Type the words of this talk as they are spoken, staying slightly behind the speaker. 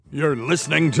You're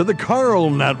listening to the Carl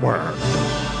Network.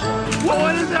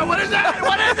 What is it? What is it?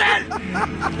 What is it?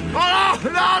 Oh,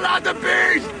 no, not the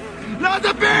beast! Not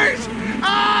the beast!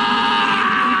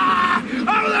 Ah!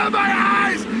 Oh, my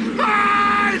eyes! My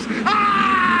eyes!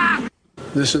 Ah!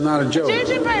 This is not a joke.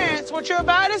 Attention parents, what you're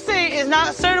about to see is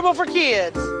not suitable for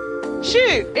kids.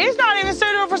 Shoot, it's not even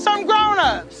suitable for some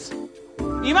grown-ups.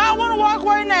 You might want to walk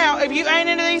away now if you ain't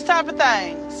into these type of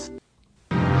things.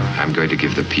 I'm going to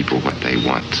give the people what they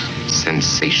want.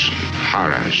 Sensation,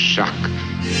 horror, shock.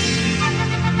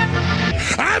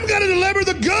 I'm gonna deliver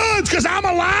the goods because I'm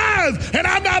alive and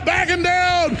I'm not backing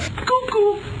down.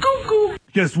 Cuckoo, cuckoo.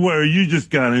 Guess where you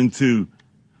just got into?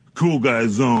 Cool Guy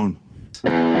Zone.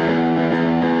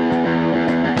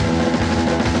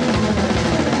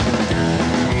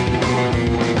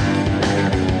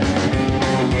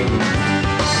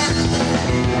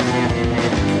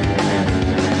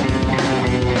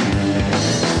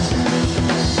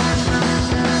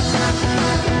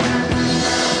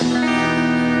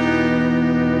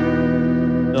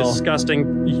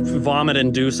 Disgusting,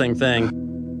 vomit-inducing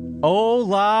thing.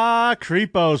 Hola,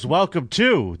 creepos. Welcome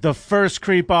to the first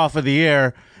creep off of the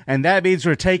year, and that means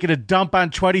we're taking a dump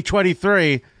on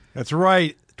 2023. That's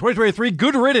right. 2023,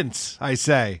 good riddance, I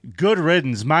say. Good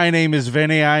riddance. My name is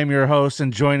Vinny. I am your host,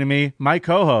 and joining me, my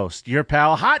co-host, your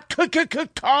pal, Hot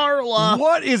Carla.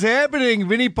 What is happening,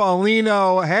 Vinny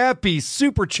Paul-ino? Happy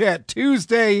Super Chat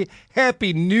Tuesday.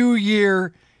 Happy New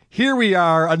Year. Here we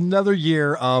are, another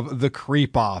year of the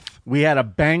creep off. We had a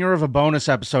banger of a bonus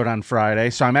episode on Friday,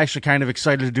 so I'm actually kind of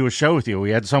excited to do a show with you. We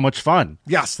had so much fun.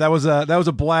 Yes, that was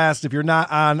a blast. If you're not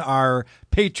on our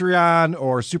Patreon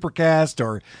or Supercast,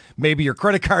 or maybe your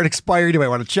credit card expired, you might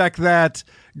want to check that.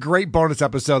 Great bonus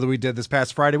episode that we did this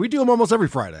past Friday. We do them almost every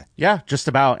Friday. Yeah, just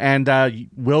about. And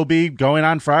we'll be going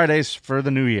on Fridays for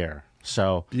the new year.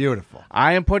 So beautiful.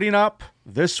 I am putting up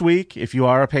this week, if you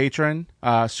are a patron,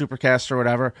 Supercast or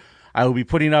whatever, I will be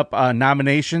putting up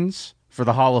nominations for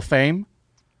the Hall of Fame,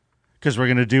 because we're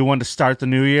going to do one to start the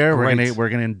new year. Great. We're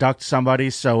gonna induct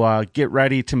somebody, so get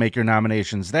ready to make your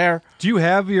nominations there. Do you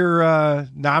have your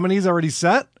nominees already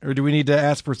set, or do we need to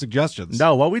ask for suggestions?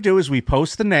 No, what we do is we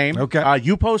post the name. Okay.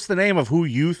 You post the name of who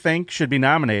you think should be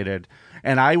nominated,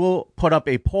 and I will put up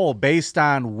a poll based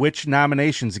on which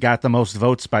nominations got the most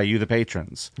votes by you, the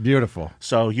patrons. Beautiful.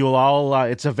 So you'll all,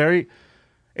 it's a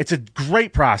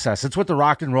great process. It's what the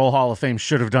Rock and Roll Hall of Fame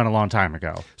should have done a long time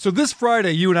ago. So this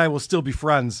Friday, you and I will still be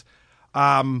friends.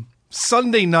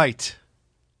 Sunday night,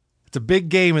 it's a big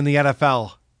game in the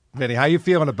NFL. Vinny, how you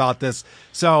feeling about this?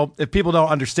 So if people don't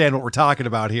understand what we're talking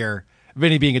about here,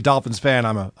 Vinny being a Dolphins fan,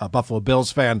 I'm a Buffalo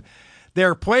Bills fan.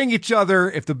 They're playing each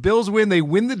other. If the Bills win, they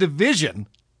win the division.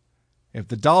 If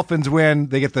the Dolphins win,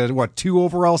 they get the, 2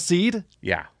 overall seed?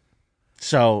 Yeah.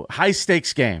 So, high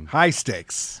stakes game. High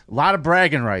stakes. A lot of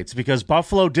bragging rights, because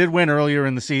Buffalo did win earlier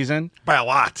in the season. By a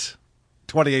lot.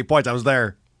 28 points. I was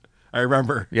there. I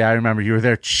remember. Yeah, I remember. You were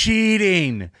there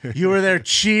cheating. You were there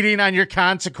cheating on your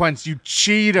consequence, you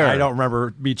cheater. I don't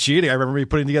remember me cheating. I remember me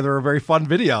putting together a very fun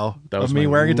video of me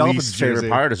wearing a Dolphins jersey. My favorite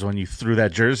part is when you threw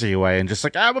that jersey away and just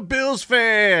like, I'm a Bills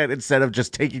fan, instead of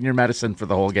just taking your medicine for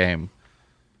the whole game.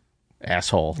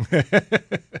 Asshole.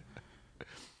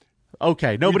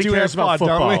 Okay, nobody cares about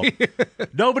football.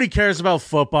 Nobody cares about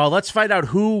football. Let's find out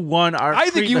who won our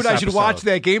I think you and I should episode. watch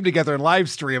that game together and live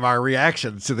stream our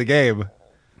reactions to the game.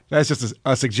 That's just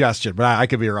a suggestion, but I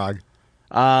could be wrong.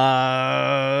 Oh,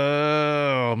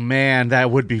 man,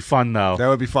 that would be fun, though. That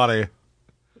would be funny.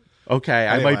 Okay,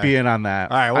 Anyway. I might be in on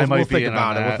that. All right, we'll think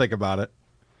about it. We'll think about it.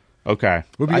 Okay.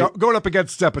 We'll be going up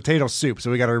against potato soup, so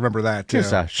we got to remember that, too.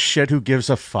 Gives a shit who gives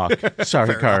a fuck.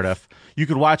 Sorry, Cardiff. You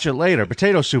could watch it later.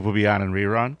 Potato soup will be on in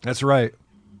rerun. That's right.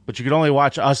 But you could only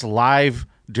watch us live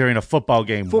during a football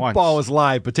game once. Football is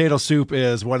live. Potato soup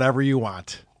is whatever you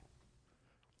want.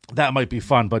 That might be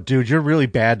fun, but dude, you're really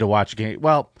bad to watch games.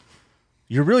 Well,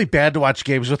 you're really bad to watch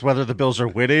games with whether the Bills are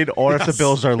winning or if the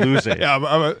Bills are losing. Yeah,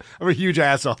 I'm a huge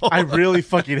asshole. I really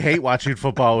fucking hate watching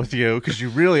football with you, because you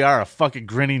really are a fucking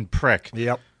grinning prick.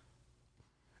 Yep.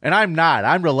 And I'm not.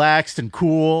 I'm relaxed and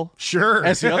cool. Sure.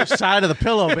 That's the other side of the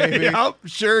pillow, baby. Yep,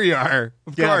 sure you are.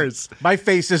 Of course. My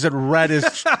face isn't red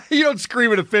as... You don't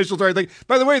scream at officials or anything.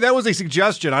 By the way, that was a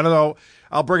suggestion. I don't know.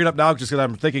 I'll bring it up now just because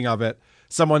I'm thinking of it.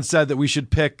 Someone said that we should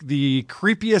pick the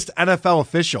creepiest NFL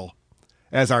official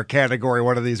as our category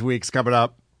one of these weeks coming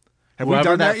up. Have we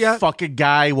done that yet? Fucking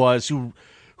guy was who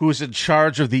was in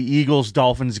charge of the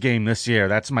Eagles-Dolphins game this year.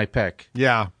 That's my pick.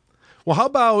 Yeah. Well, how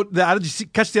about that? Did you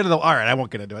catch the end of the... All right, I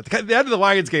won't get into it. The end of the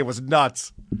Lions game was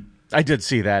nuts. I did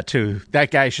see that, too.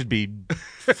 That guy should be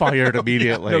fired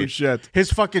immediately. Yeah, no shit.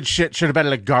 His fucking shit should have been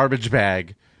in a garbage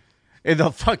bag. in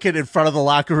the fucking in front of the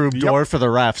locker room door for the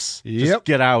refs. Just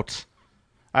get out.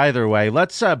 Either way,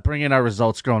 let's bring in our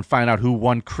results girl and find out who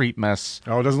won Creep Miss.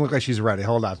 Oh, it doesn't look like she's ready.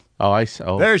 Hold on. Oh,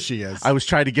 there she is. I was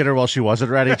trying to get her while she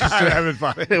wasn't ready. Just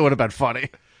it would have been funny.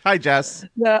 Hi, Jess.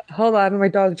 No, hold on. My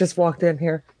dog just walked in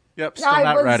here. Yep, still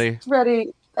not ready.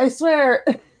 Ready. I swear.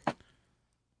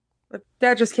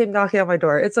 Dad just came knocking on my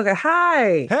door. It's okay.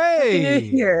 Hi. Hey.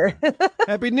 Happy New Year.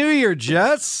 Happy New Year,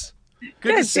 Jess.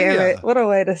 Good to see you. Damn it. What a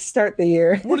way to start the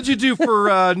year. What did you do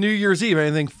for New Year's Eve?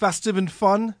 Anything festive and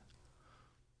fun?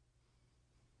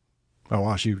 Oh,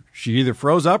 wow. She either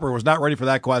froze up or was not ready for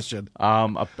that question.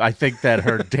 I think that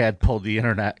her dad pulled the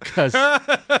internet because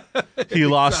he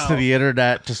lost to the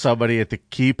internet to somebody at the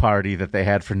key party that they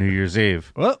had for New Year's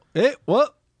Eve.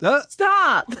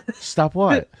 Stop. Stop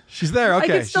what? She's there. Okay. I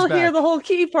can still hear the whole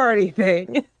key party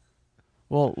thing.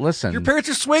 Well, listen. Your parents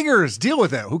are swingers. Deal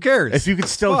with it. Who cares? If you can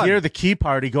still hear the key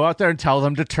party, go out there and tell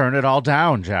them to turn it all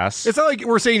down, Jess. It's not like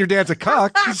we're saying your dad's a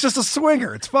cuck. He's just a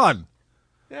swinger. It's fun.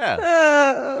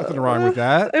 Yeah. Nothing wrong with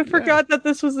that. I forgot that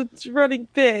this was a running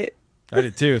bit. I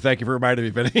did too. Thank you for reminding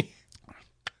me, Vinny.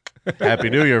 Happy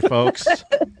New Year, folks.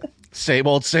 Same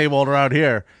old around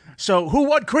here. So who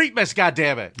won Creep Miss,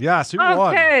 goddammit? Yes, who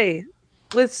won? Okay.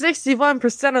 With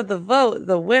 61% of the vote,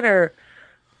 the winner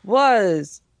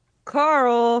was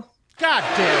Carl. God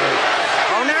damn it.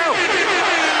 Oh, no.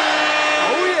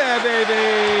 Oh, yeah,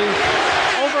 baby.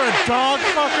 Over a dog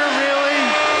fucker, really?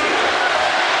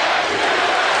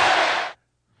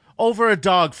 Over a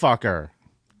dog fucker.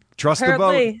 Trust the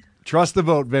vote. Trust the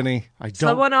vote, Vinny. I don't.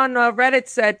 Someone on Reddit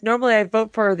said, normally I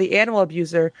vote for the animal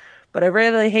abuser, but I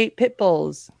really hate pit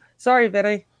bulls. Sorry,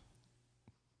 Vinny.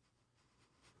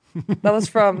 That was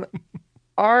from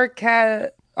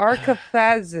Arcathazin.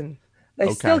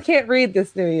 I still can't read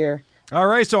this New Year. All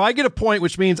right, so I get a point,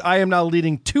 which means I am now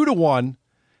leading 2-1.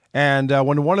 And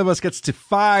when one of us gets to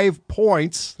 5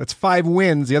 points, that's 5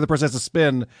 wins, the other person has to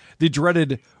spin the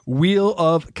dreaded Wheel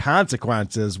of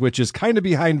Consequences, which is kind of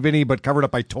behind Vinny, but covered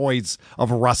up by toys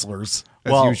of wrestlers,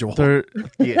 as usual.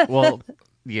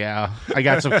 Yeah, I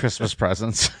got some Christmas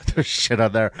presents. There's shit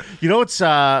on there. You know what's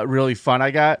really fun? I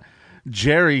got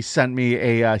Jerry sent me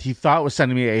he thought was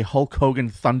sending me a Hulk Hogan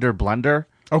Thunder blender.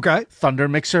 Okay. Thunder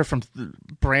mixer from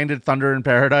branded Thunder in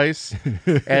Paradise.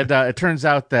 And it turns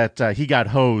out that he got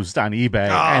hosed on eBay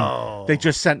and they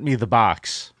just sent me the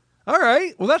box. All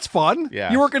right. Well, that's fun.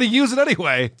 Yeah. You weren't going to use it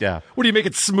anyway. Yeah. What, are you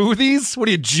making smoothies? What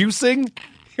are you juicing?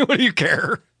 What do you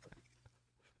care?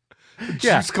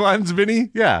 Juice cleanse, Vinny?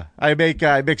 Yeah. I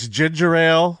mix ginger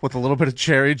ale with a little bit of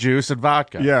cherry juice and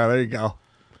vodka. Yeah, there you go.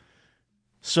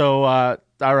 So, all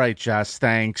right, Jess,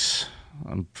 thanks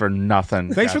for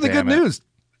nothing. Thanks for the good news.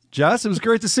 Jess, it was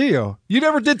great to see you. You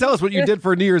never did tell us what you did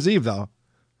for New Year's Eve, though.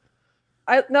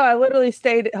 I literally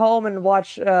stayed at home and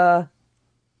watched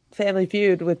Family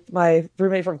Feud with my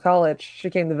roommate from college. She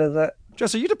came to visit.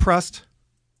 Jess, are you depressed?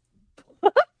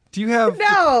 Do you have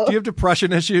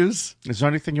depression issues? Is there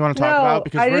anything you want to talk about?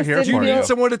 Because we're here for you. Do you need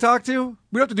someone to talk to?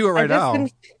 We don't have to do it right now.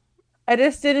 I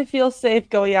just didn't feel safe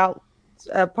going out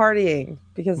partying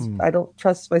because I don't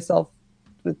trust myself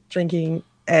with drinking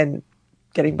and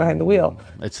getting behind the wheel.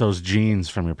 It's those genes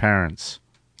from your parents.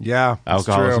 Yeah.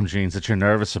 Alcoholism genes that you're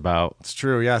nervous about. It's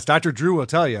true, yes. Dr. Drew will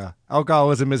tell you.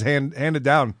 Alcoholism is handed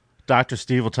down. Dr.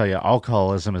 Steve will tell you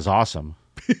alcoholism is awesome.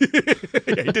 Yeah,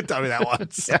 he did tell me that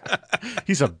once. Yeah.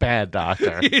 He's a bad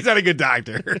doctor. He's not a good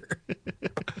doctor.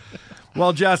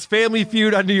 Well, Jess, Family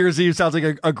Feud on New Year's Eve sounds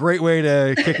like a great way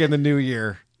to kick in the new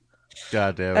year.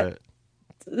 God damn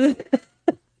it.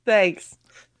 Thanks.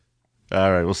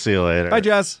 All right, we'll see you later. Bye,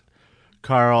 Jess.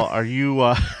 Carl, are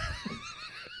you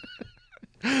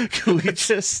can we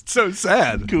just so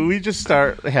sad? Can we just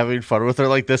start having fun with her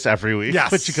like this every week?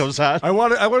 Yes. When she comes on? I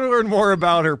want to learn more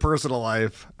about her personal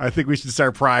life. I think we should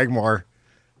start prying more.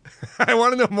 I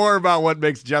want to know more about what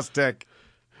makes Jess tick.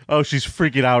 Oh, she's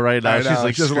freaking out right now. She's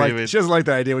like screaming. She doesn't like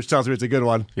the idea, which tells me it's a good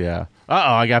one. Yeah.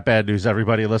 I got bad news,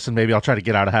 everybody. Listen, maybe I'll try to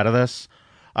get out ahead of this.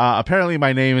 Apparently,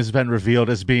 my name has been revealed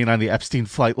as being on the Epstein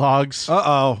flight logs.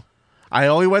 Uh-oh. I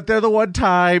only went there the one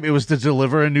time. It was to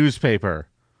deliver a newspaper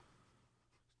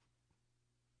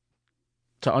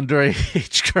to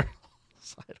underage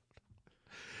girls.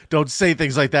 Don't say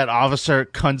things like that, Officer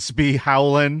Kuntzby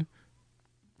Howlin.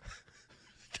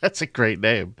 That's a great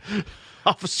name.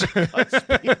 Officer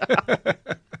Kuntzby.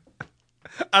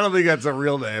 I don't think that's a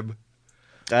real name.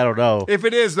 I don't know. If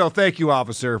it is, though, thank you,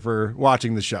 officer, for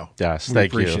watching the show. Yes,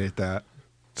 thank you. Appreciate that.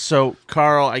 So,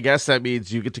 Carl, I guess that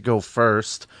means you get to go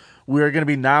first. We're going to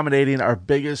be nominating our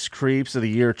biggest creeps of the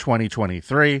year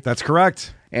 2023. That's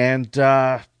correct. And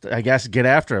I guess get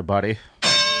after it, buddy.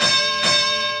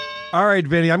 All right,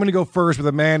 Vinny, I'm going to go first with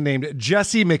a man named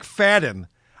Jesse McFadden.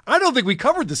 I don't think we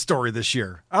covered this story this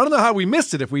year. I don't know how we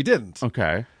missed it if we didn't.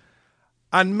 Okay.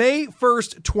 On May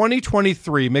 1st,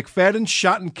 2023, McFadden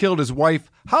shot and killed his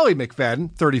wife, Holly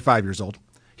McFadden, 35 years old.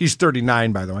 He's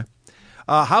 39, by the way.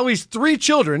 Holly's 3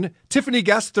 children, Tiffany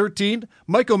Guest, 13,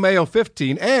 Michael Mayo,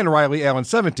 15, and Riley Allen,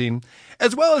 17,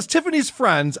 as well as Tiffany's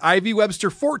friends, Ivy Webster,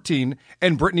 14,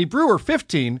 and Brittany Brewer,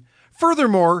 15.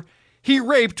 Furthermore, he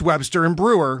raped Webster and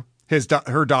Brewer,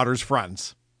 her daughter's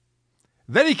friends.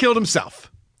 Then he killed himself.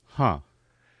 Huh.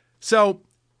 So,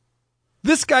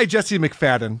 this guy, Jesse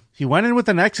McFadden... He went in with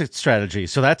an exit strategy,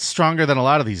 so that's stronger than a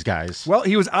lot of these guys. Well,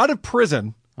 he was out of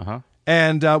prison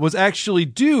and was actually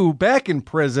due back in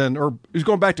prison, or he was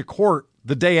going back to court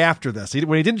the day after this.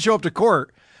 When he didn't show up to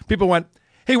court, people went,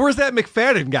 hey, where's that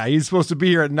McFadden guy? He's supposed to be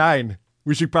here at 9.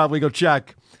 We should probably go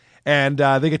check. And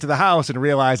they get to the house and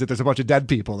realize that there's a bunch of dead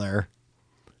people there.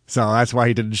 So that's why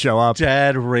he didn't show up.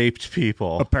 Dead, raped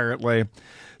people. Apparently.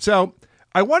 So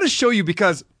I want to show you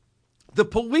because the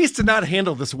police did not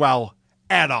handle this well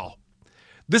at all.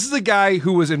 This is a guy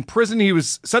who was in prison. He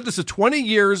was sentenced to 20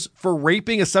 years for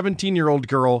raping a 17-year-old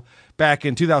girl back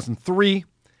in 2003.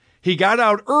 He got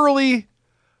out early.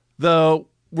 We're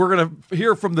going to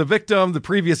hear from the victim, the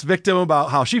previous victim,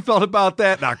 about how she felt about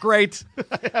that. Not great.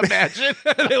 Imagine.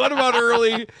 They let him out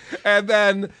early. And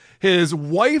then his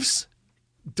wife's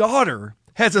daughter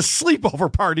has a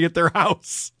sleepover party at their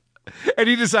house. And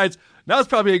he decides, now's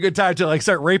probably a good time to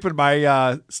start raping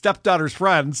my stepdaughter's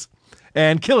friends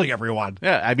and killing everyone.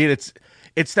 Yeah, I mean,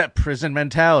 it's that prison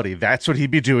mentality. That's what he'd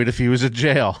be doing if he was in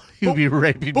jail. He'd be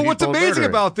raping people. But what's amazing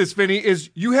about this, Vinny, is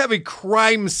you have a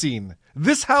crime scene.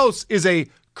 This house is a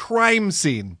crime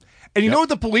scene. And you know what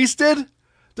the police did?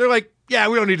 They're like, yeah,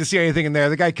 we don't need to see anything in there.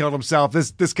 The guy killed himself.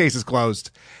 This case is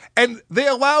closed. And they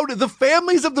allowed the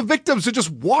families of the victims to just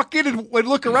walk in and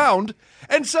look around.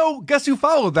 And so guess who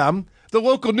followed them? The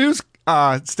local news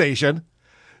station.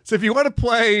 So if you want to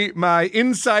play my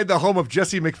Inside the Home of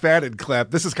Jesse McFadden clip,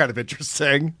 this is kind of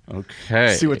interesting.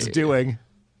 Okay. See what's doing.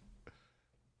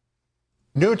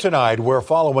 New tonight, we're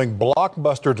following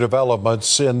blockbuster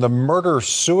developments in the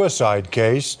murder-suicide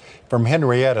case from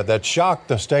Henrietta that shocked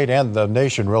the state and the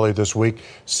nation really this week.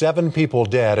 7 people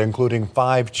dead, including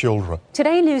 5 children.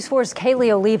 Today, News 4's Kaylee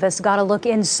Olivas got a look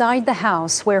inside the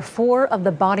house where 4 of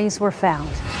the bodies were found.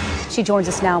 She joins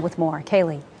us now with more.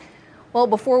 Kaylee. Well,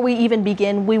 before we even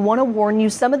begin, we want to warn you,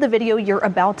 some of the video you're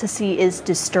about to see is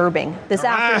disturbing. This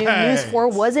afternoon, News 4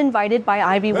 was invited by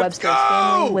Ivy Webster's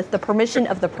family with the permission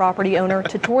of the property owner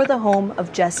to tour the home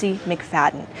of Jesse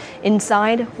McFadden.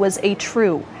 Inside was a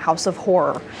true house of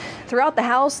horror. Throughout the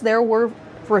house, there were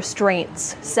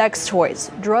restraints, sex toys,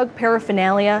 drug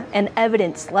paraphernalia, and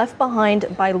evidence left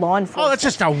behind by law enforcement. Oh, that's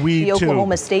just a weed The tube.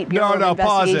 Oklahoma State Bureau of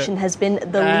Investigation has been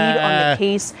the lead on the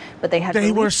case, but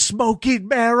they were smoking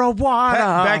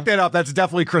marijuana. Back that up. That's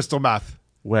definitely crystal meth.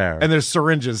 Where? And there's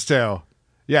syringes too.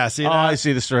 Yeah, see that? I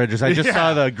see the syringes. I just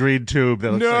saw the green tube.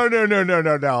 That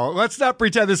looks No. Let's not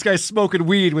pretend this guy's smoking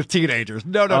weed with teenagers.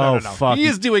 No. Fuck. He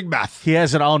is doing meth. He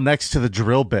has it all next to the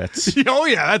drill bits. Oh,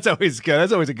 yeah, that's always good.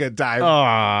 That's always a good time.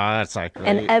 Oh, that's like great.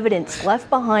 And evidence left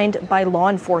behind by law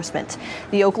enforcement.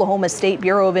 The Oklahoma State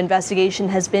Bureau of Investigation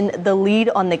has been the lead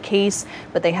on the case,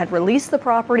 but they had released the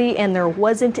property and there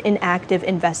wasn't an active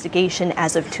investigation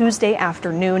as of Tuesday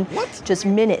afternoon. Just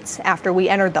minutes after we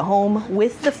entered the home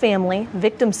with the family,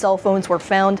 victims' cell phones were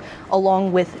found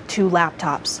along with 2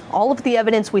 laptops. All of the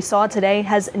evidence we saw today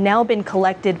has now been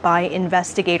collected by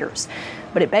investigators.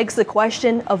 But it begs the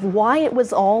question of why it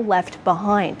was all left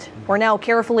behind. We're now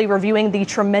carefully reviewing the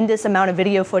tremendous amount of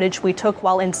video footage we took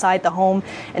while inside the home,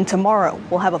 and tomorrow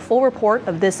we'll have a full report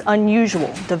of this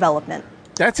unusual development.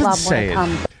 That's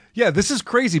insane. Yeah, this is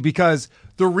crazy because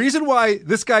the reason why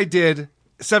this guy did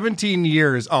 17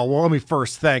 years. Oh, well, let me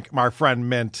first thank my friend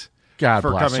Mint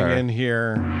for coming in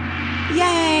here.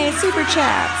 Yay, super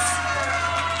chats.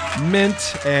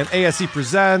 Mint and ASE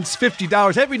Presents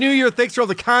 $50. Happy New Year. Thanks for all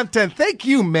the content. Thank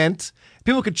you, Mint.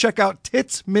 People can check out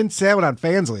Tits Mint Salmon on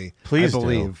Fansly. Please I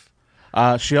believe.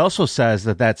 She also says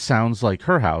that sounds like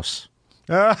her house.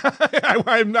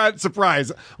 I'm not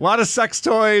surprised. A lot of sex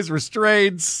toys,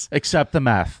 restraints. Except the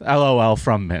meth. LOL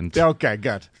from Mint. Okay,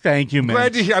 good. Thank you,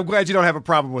 Mint. I'm glad you don't have a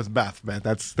problem with meth, Mint.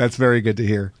 That's very good to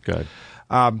hear. Good.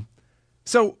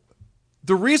 So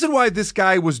the reason why this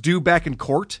guy was due back in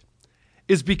court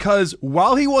is because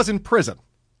while he was in prison,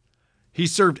 he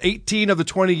served 18 of the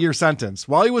 20-year sentence.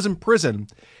 While he was in prison,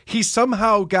 he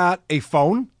somehow got a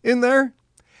phone in there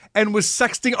and was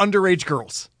sexting underage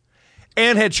girls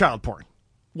and had child porn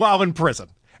while in prison.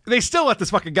 They still let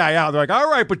this fucking guy out. They're like, all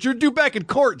right, but you're due back in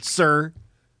court, sir.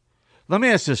 Let me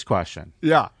ask this question.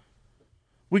 Yeah.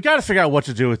 We got to figure out what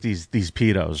to do with these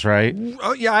pedos, right?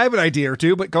 Oh, yeah, I have an idea or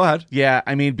two, but go ahead. Yeah,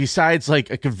 I mean, besides like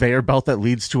a conveyor belt that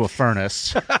leads to a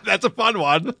furnace. That's a fun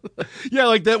one. Yeah,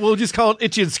 like that. We'll just call it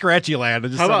Itchy and Scratchy Land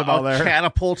and just send them all there.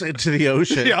 Catapult into the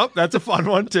ocean? Yep, that's a fun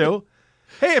one too.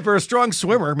 Hey, if they're a strong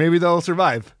swimmer, maybe they'll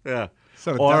survive. Yeah.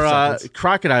 Or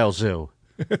crocodile zoo.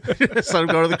 Let them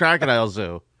go to the crocodile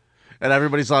zoo, and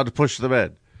everybody's allowed to push them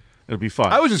in. It'll be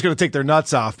fun. I was just going to take their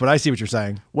nuts off, but I see what you're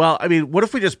saying. Well, I mean, what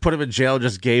if we just put them in jail and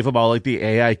just gave them all like the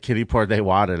AI kiddie porn they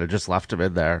wanted and just left them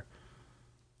in there?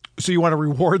 So you want to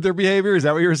reward their behavior? Is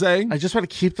that what you were saying? I just want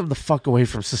to keep them the fuck away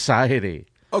from society.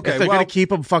 Okay, if they're going to keep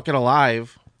them fucking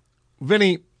alive.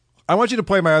 Vinny, I want you to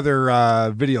play my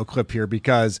other video clip here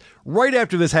because right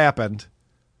after this happened,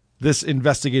 this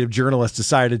investigative journalist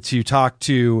decided to talk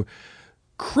to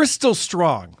Crystal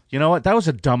Strong. You know what? That was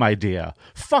a dumb idea.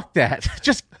 Fuck that.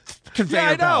 Just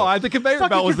conveyor belt. Yeah, I know. The conveyor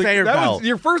belt was was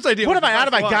your first idea. What am I out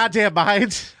of my goddamn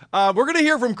mind? We're going to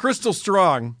hear from Crystal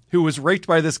Strong, who was raped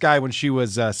by this guy when she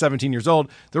was 17 years old.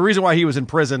 The reason why he was in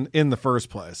prison in the first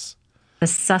place. The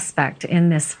suspect in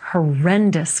this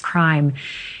horrendous crime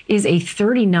is a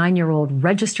 39-year-old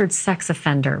registered sex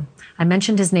offender. I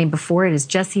mentioned his name before. It is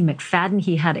Jesse McFadden.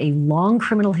 He had a long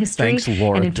criminal history. Thanks,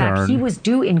 Laura and in Dern. fact, he was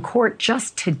due in court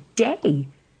just today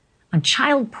on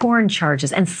child porn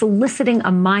charges and soliciting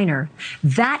a minor.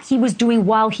 That he was doing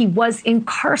while he was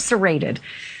incarcerated.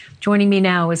 Joining me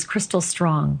now is Crystal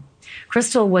Strong.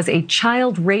 Crystal was a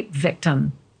child rape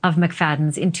victim of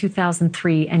McFadden's in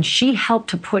 2003, and she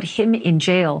helped to put him in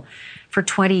jail for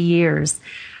 20 years.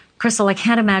 Crystal, I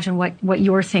can't imagine what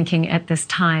you're thinking at this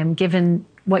time, given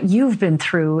what you've been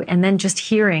through, and then just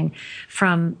hearing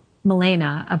from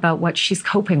Milena about what she's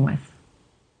coping with.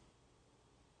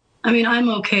 I mean, I'm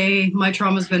okay. My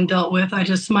trauma's been dealt with.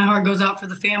 My heart goes out for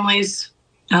the families.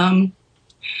 I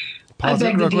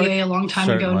begged the DA a long time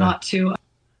ago not to.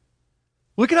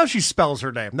 Look at how she spells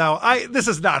her name. Now, this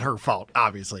is not her fault,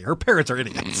 obviously. Her parents are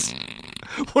idiots.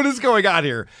 What is going on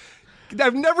here?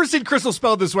 I've never seen Crystal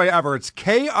spelled this way ever. It's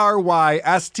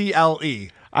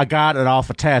Krystle. I got it off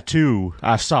a tattoo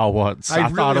I saw once. I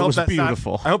thought it was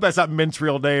beautiful. I hope that's not Mint's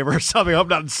real name or something. I hope I'm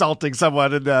not insulting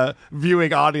someone in the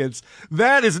viewing audience.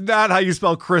 That is not how you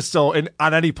spell Crystal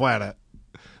on any planet.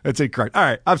 That's incorrect. All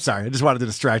right, I'm sorry. I just wanted to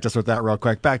distract us with that real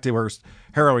quick. Back to her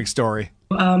harrowing story.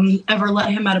 Ever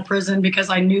let him out of prison because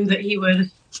I knew that he would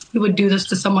do this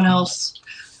to someone else.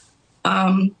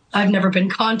 I've never been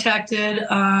contacted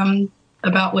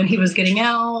about when he was getting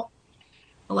out.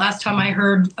 The last time I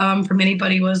heard from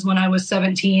anybody was when I was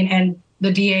 17, and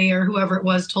the DA or whoever it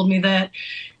was told me that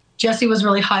Jesse was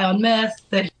really high on meth.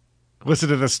 Listen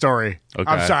to this story. Okay.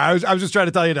 I'm sorry. I was just trying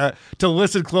to tell you to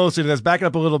listen closely to this. Back it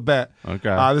up a little bit.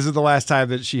 Okay. This is the last time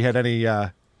that she had any.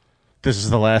 This is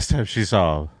the last time she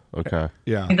saw. Okay.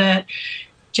 Yeah. That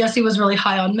Jesse was really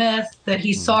high on meth. That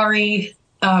he's sorry.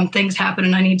 Things happen,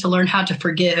 and I need to learn how to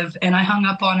forgive. And I hung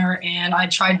up on her, and I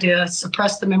tried to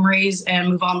suppress the memories and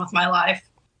move on with my life.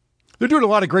 They're doing a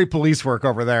lot of great police work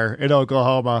over there in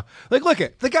Oklahoma. Like, look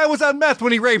the guy was on meth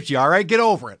when he raped you, all right? Get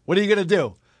over it. What are you going to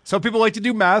do? Some people like to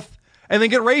do meth and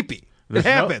then get rapey. It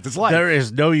happens. It's life. There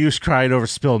is no use crying over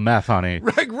spilled meth, honey.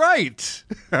 Right.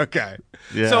 Okay.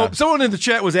 Yeah. So someone in the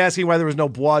chat was asking why there was no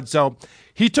blood. So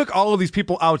he took all of these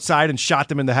people outside and shot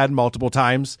them in the head multiple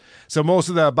times. So most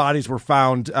of the bodies were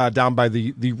found down by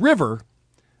the river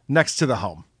next to the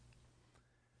home.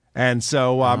 And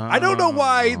so I don't know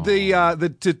why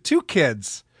the two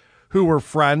kids who were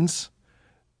friends,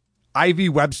 Ivy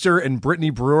Webster and Brittany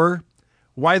Brewer,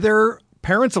 why their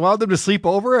parents allowed them to sleep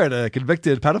over at a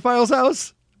convicted pedophile's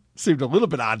house seemed a little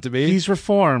bit odd to me. He's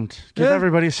reformed. Give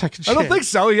everybody a second chance. I don't think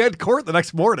so. He had court the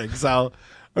next morning, so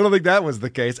I don't think that was the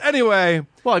case. Anyway.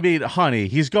 Well, I mean, honey,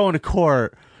 he's going to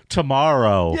court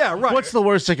tomorrow. Yeah, right. What's the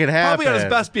worst that could happen? Probably on his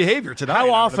best behavior tonight.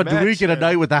 How often do we get a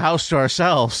night with the house to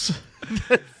ourselves?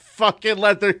 Fucking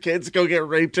let their kids go get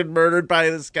raped and murdered by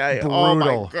this guy. Brutal. Oh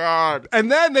my God.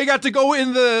 And then they got to go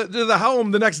to the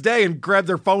home the next day and grab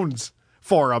their phones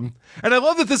for him. And I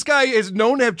love that this guy is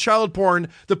known to have child porn.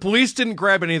 The police didn't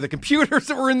grab any of the computers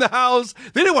that were in the house.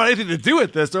 They didn't want anything to do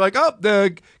with this. They're like, oh,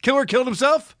 the killer killed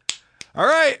himself? All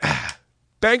right.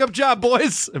 Bang up job,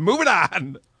 boys. Moving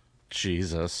on.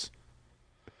 Jesus.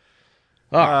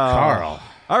 Oh, Carl.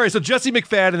 All right, so Jesse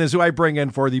McFadden is who I bring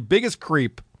in for the biggest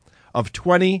creep of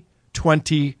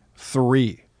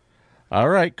 2023. All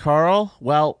right, Carl.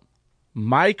 Well,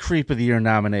 my Creep of the Year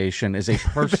nomination is a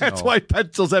personal. That's why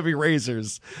Pencils Heavy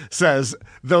Razors says,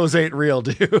 those ain't real,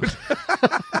 dude.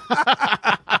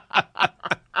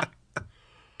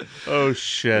 Oh,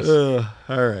 shit. All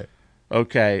right.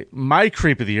 Okay, my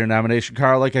Creep of the Year nomination,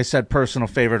 Carl, like I said, personal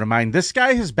favorite of mine. This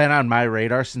guy has been on my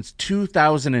radar since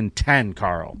 2010,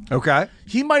 Carl. Okay.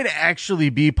 He might actually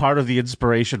be part of the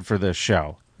inspiration for this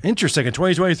show. Interesting. And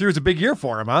 2023 was a big year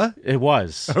for him, huh? It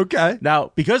was. Okay.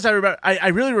 Now, because I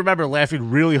really remember laughing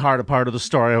really hard at part of the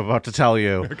story I'm about to tell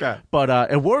you. Okay.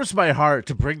 But it warms my heart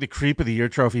to bring the Creep of the Year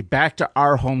trophy back to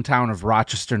our hometown of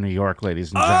Rochester, New York,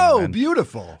 ladies and gentlemen. Oh,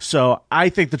 beautiful. So I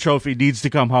think the trophy needs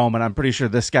to come home, and I'm pretty sure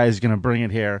this guy is going to bring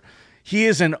it here. He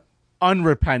is an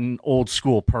unrepentant old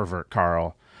school pervert,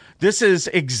 Carl. This is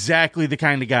exactly the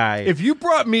kind of guy. If you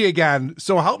brought me again,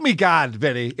 so help me God,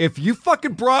 Vinny, if you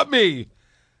fucking brought me...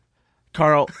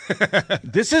 Carl,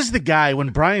 this is the guy,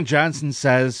 when Brian Johnson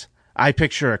says, I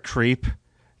picture a creep,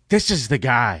 this is the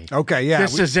guy. Okay, yeah.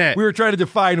 This is it. We were trying to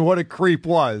define what a creep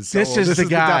was. So this is the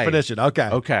guy. The definition. Okay.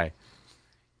 Okay.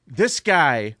 This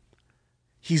guy,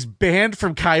 he's banned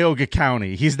from Cuyahoga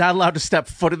County. He's not allowed to step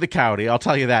foot in the county. I'll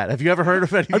tell you that. Have you ever heard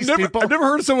of any of these people? I've never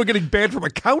heard of someone getting banned from a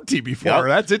county before. Yep.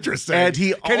 That's interesting. And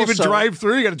he can't even also- drive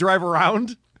through. You got to drive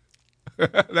around.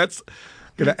 That's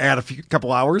going to add a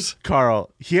couple hours.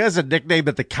 Carl, he has a nickname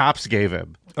that the cops gave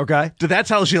him. Okay. So that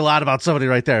tells you a lot about somebody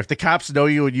right there. If the cops know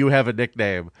you and you have a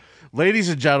nickname. Ladies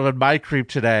and gentlemen, my creep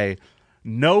today,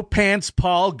 No Pants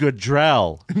Paul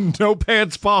Goodrell. No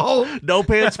Pants Paul? No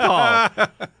Pants Paul.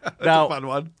 Now, a fun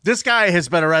one. This guy has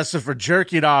been arrested for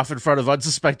jerking off in front of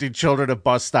unsuspecting children at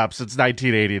bus stops since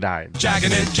 1989. Jacking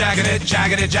it, jack,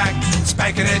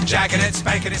 spanking it, jacking it,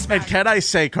 spanking it. And can I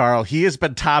say, Carl, he has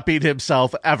been topping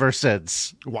himself ever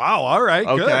since. Wow, all right,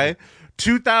 okay. good.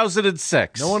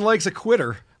 2006. No one likes a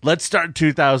quitter. Let's start in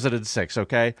 2006,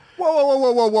 okay? Whoa.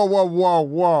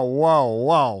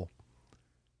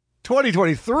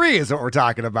 2023 is what we're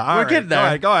talking about. All We're right, getting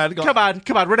there. Go ahead. Come on.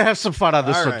 We're going to have some fun on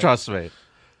this All one, right. trust me.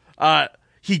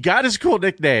 He got his cool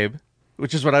nickname,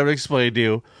 which is what I would explain to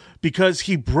you, because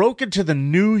he broke into the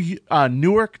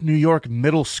Newark, New York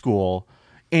Middle School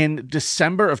in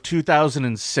December of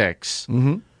 2006.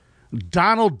 Mm-hmm.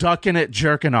 Donald ducking it,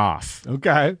 jerking off.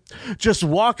 Okay. Just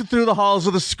walking through the halls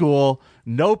of the school,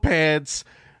 no pants,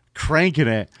 cranking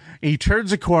it. And he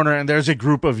turns a corner, and there's a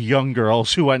group of young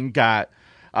girls who went and got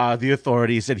the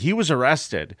authorities, and he was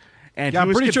arrested. And Yeah, he I'm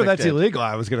was pretty sure that's convicted. illegal,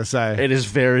 I was going to say. It is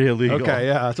very illegal. Okay,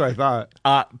 yeah, that's what I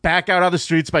thought. Back out on the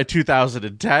streets by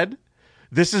 2010.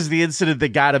 This is the incident that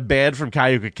got him banned from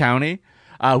Cuyahoga County.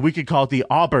 We could call it the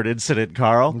Auburn incident,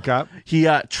 Carl. Okay. He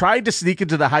tried to sneak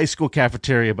into the high school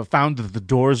cafeteria, but found that the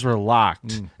doors were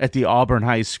locked at the Auburn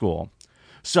High School.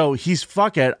 So he's,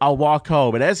 fuck it, I'll walk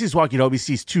home. And as he's walking home, he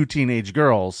sees two teenage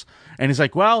girls. And he's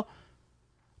like, well,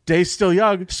 day's still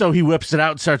young. So he whips it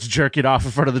out and starts jerking off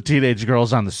in front of the teenage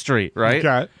girls on the street, right?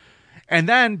 Okay. And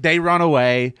then they run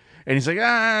away. And he's like,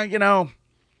 I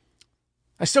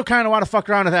still kind of want to fuck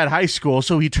around at that high school.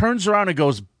 So he turns around and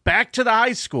goes back to the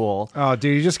high school. Oh,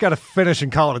 dude, you just got to finish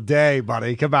and call it a day,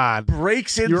 buddy. Come on.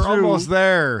 Breaks in You're through almost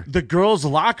there. the girls'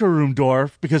 locker room door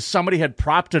because somebody had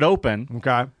propped it open.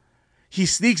 Okay. He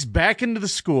sneaks back into the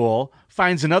school,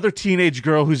 finds another teenage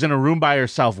girl who's in a room by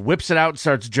herself, whips it out and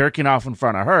starts jerking off in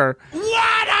front of her.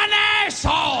 What an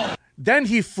asshole! Then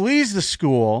he flees the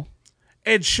school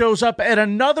and shows up at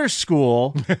another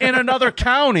school in another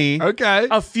county Okay.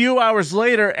 a few hours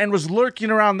later and was lurking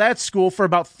around that school for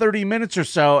about 30 minutes or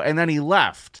so, and then he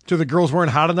left. So the girls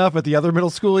weren't hot enough at the other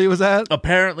middle school he was at?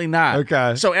 Apparently not.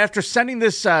 Okay. So after sending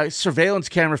this surveillance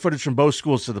camera footage from both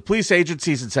schools to the police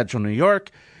agencies in central New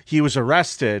York, he was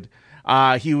arrested.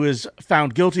 He was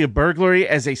found guilty of burglary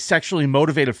as a sexually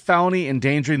motivated felony,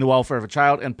 endangering the welfare of a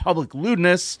child, and public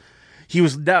lewdness. He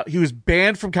was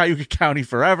banned from Cuyahoga County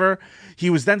forever. He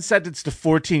was then sentenced to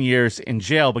 14 years in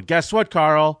jail. But guess what,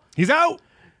 Carl? He's out.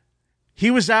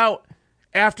 He was out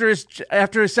after his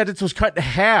sentence was cut in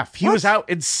half. He What? was out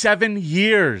in 7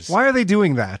 years. Why are they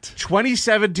doing that?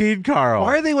 2017, Carl.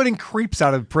 Why are they letting creeps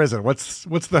out of prison? What's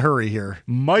the hurry here?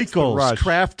 Michael's rush?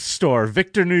 Craft Store,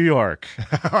 Victor, New York.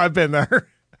 I've been there.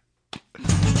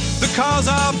 The cars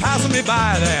are passing me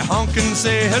by, they honk and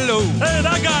say hello. Hey,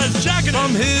 that guy's jacking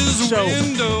from his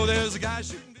window. There's a guy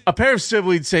shooting. A pair of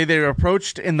siblings say they were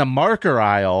approached in the marker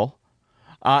aisle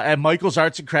at Michael's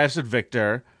Arts and Crafts at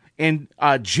Victor in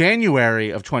January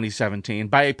of 2017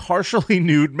 by a partially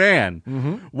nude man.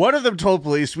 Mm-hmm. One of them told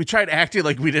police, we tried acting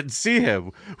like we didn't see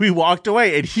him. We walked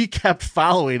away, and he kept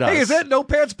following us. Hey, is that No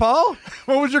Pants Paul?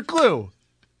 What was your clue?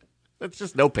 That's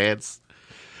just no pants.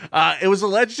 It was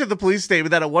alleged in the police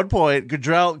statement that at one point,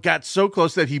 Goodrell got so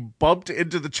close that he bumped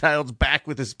into the child's back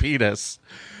with his penis.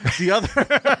 The other...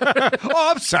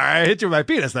 Oh, I'm sorry. I hit you with my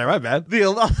penis there. My bad. The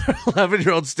other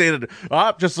 11-year-old stated,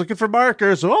 just looking for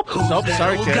markers.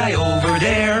 Sorry, kid. Guy over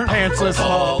there. Pantsless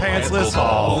Paul. Pantsless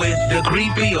Paul. With the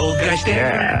creepy old guy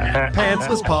stare.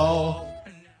 Pantsless Paul.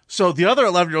 So the other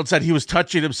 11-year-old said he was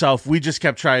touching himself. We just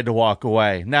kept trying to walk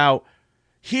away. Now,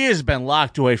 he has been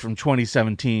locked away from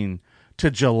 2017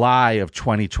 to July of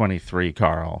 2023,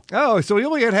 Carl. Oh, so he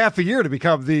only had half a year to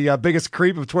become the biggest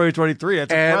creep of 2023.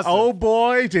 That's impressive. Oh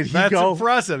boy, did he That's go.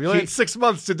 impressive. He only had 6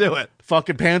 months to do it.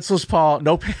 Fucking pantsless Paul.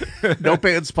 No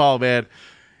pants Paul, man.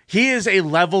 He is a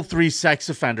level 3 sex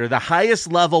offender, the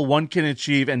highest level one can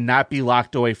achieve and not be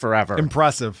locked away forever.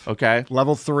 Impressive. Okay.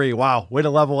 Level 3. Wow. Way to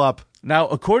level up. Now,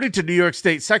 according to New York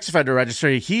State Sex Offender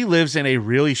Registry, he lives in a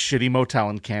really shitty motel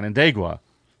in Canandaigua.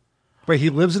 Wait,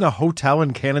 he lives in a hotel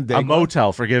in Canandaigua? A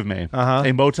motel, forgive me. Uh-huh.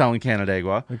 A motel in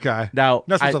Canandaigua. Okay. Now,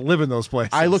 not supposed to live in those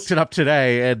places. I looked it up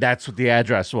today, and that's what the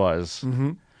address was.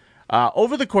 Mm-hmm.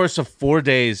 Over the course of 4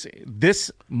 days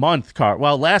this month,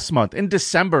 last month, in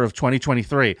December of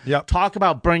 2023, talk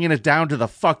about bringing it down to the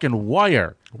fucking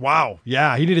wire. Wow.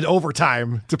 Yeah, he needed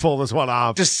overtime to pull this one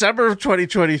off. December of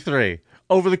 2023.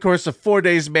 Over the course of 4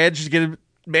 days,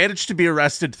 managed to be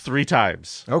arrested 3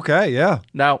 times. Okay, yeah.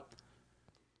 Now,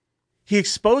 he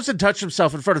exposed and touched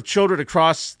himself in front of children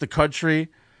across the country,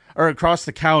 or across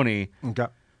the county. Okay.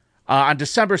 On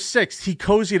December 6th, he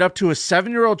cozied up to a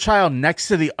 7-year-old child next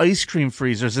to the ice cream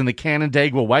freezers in the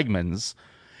Canandaigua Wegmans,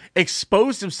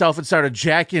 exposed himself and started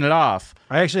jacking it off.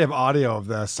 I actually have audio of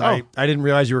this. Oh. I didn't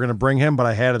realize you were going to bring him, but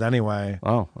I had it anyway.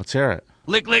 Oh, let's hear it.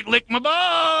 Lick, lick, lick my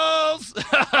balls.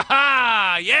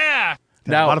 Yeah.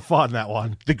 Now, a lot of fun, that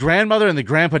one. The grandmother and the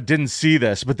grandpa didn't see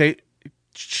this, but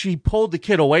she pulled the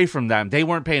kid away from them. They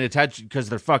weren't paying attention because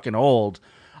they're fucking old.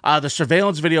 The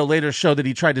surveillance video later showed that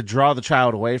he tried to draw the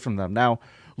child away from them. Now,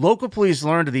 local police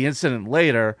learned of the incident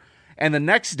later, and the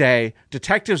next day,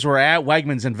 detectives were at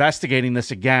Wegmans investigating this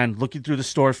again, looking through the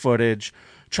store footage,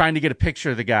 trying to get a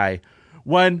picture of the guy.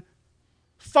 When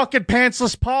fucking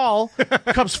pantsless Paul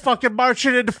comes fucking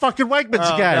marching into fucking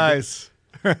Wegmans again. Nice.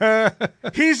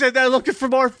 He's in there looking for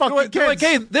more fucking kids. They're like,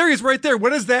 hey, there he is right there.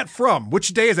 When is that from? Which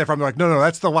day is that from? They're like, no,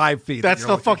 that's the live feed. That's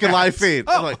the fucking live feed.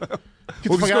 Oh. I'm like,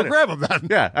 we'll just go grab him then.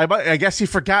 Yeah, I guess he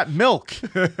forgot milk.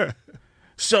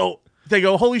 So they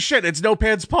go, holy shit, it's No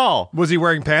Pants Paul. Was he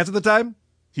wearing pants at the time?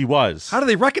 He was. How do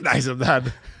they recognize him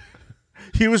then?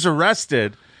 He was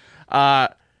arrested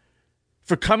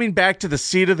for coming back to the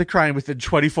scene of the crime within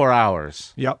 24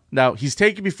 hours. Yep. Now, he's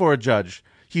taken before a judge.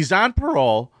 He's on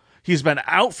parole. He's been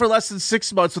out for less than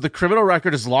 6 months with a criminal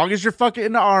record as long as you're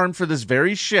fucking armed for this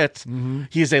very shit. Mm-hmm.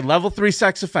 He is a level 3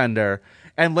 sex offender.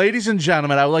 And ladies and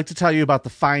gentlemen, I would like to tell you about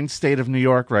the fine state of New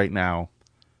York right now.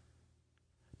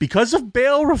 Because of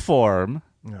bail reform,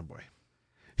 oh boy,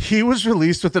 he was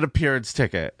released with an appearance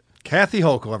ticket. Kathy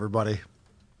Hochul, everybody.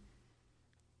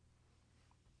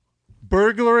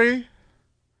 Burglary,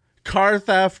 car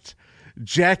theft,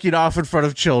 jacking off in front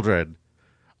of children.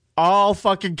 All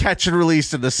fucking catch and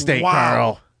release in the state,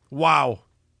 Carl. Wow.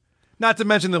 Not to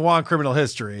mention the long criminal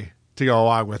history to go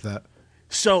along with it.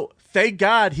 So, thank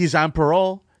God he's on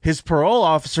parole. His parole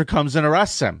officer comes and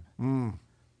arrests him.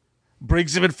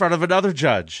 Brings him in front of another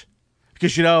judge.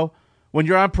 Because, when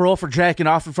you're on parole for jacking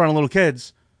off in front of little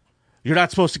kids, you're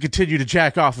not supposed to continue to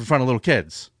jack off in front of little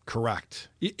kids. Correct.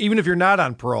 Even if you're not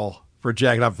on parole for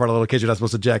jacking off in front of little kids, you're not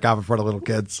supposed to jack off in front of little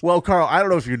kids. Well, Carl, I don't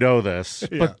know if you know this,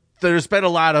 but there's been a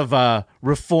lot of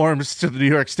reforms to the New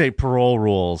York State parole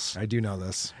rules. I do know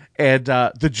this. And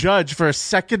the judge, for a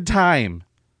second time,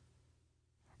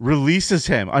 releases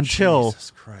him until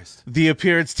the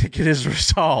appearance ticket is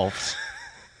resolved.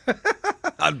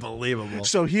 Unbelievable.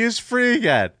 So he is free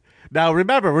again. Now,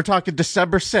 remember, we're talking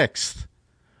December 6th.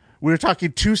 We're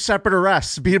talking 2 separate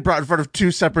arrests being brought in front of 2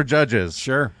 separate judges.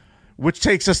 Sure. Which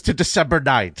takes us to December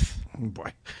 9th. Oh,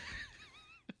 boy.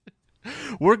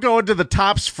 We're going to the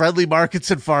Tops Friendly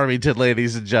Markets in Farmington,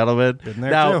 ladies and gentlemen.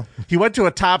 Now, he went to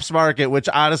a Tops Market, which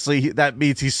honestly, that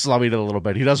means he's slumming it a little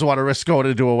bit. He doesn't want to risk going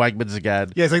into a Wegmans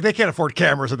again. Yeah, it's like they can't afford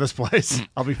cameras in this place.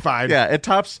 I'll be fine. Yeah, at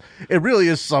Tops, it really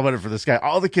is slumming it for this guy.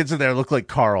 All the kids in there look like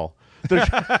Carl.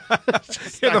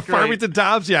 The Farmington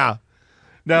Tops, yeah.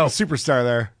 No, superstar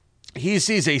there. He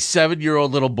sees a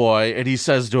 7-year-old little boy, and he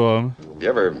says to him, "You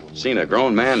ever seen a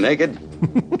grown man naked?"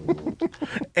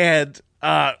 And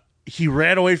he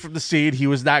ran away from the scene. He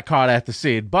was not caught at the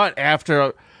scene. But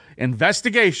after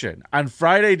investigation on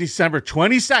Friday, December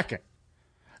 22nd,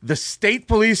 the state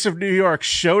police of New York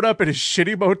showed up at his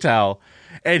shitty motel,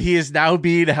 and he is now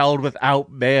being held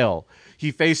without bail. He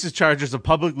faces charges of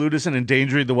public lewdness and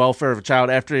endangering the welfare of a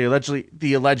child after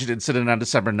the alleged incident on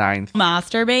December 9th.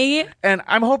 Masturbate. And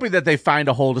I'm hoping that they find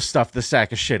a hole to stuff the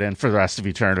sack of shit in for the rest of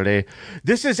eternity.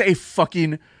 This is a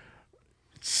fucking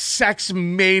sex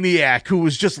maniac who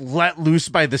was just let loose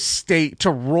by the state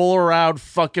to roll around,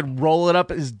 fucking rolling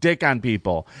up his dick on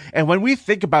people. And when we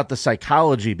think about the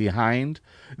psychology behind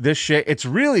this shit, it's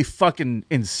really fucking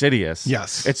insidious.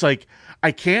 Yes. It's like,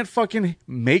 I can't fucking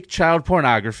make child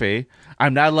pornography.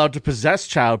 I'm not allowed to possess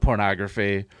child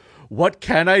pornography. What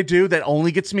can I do that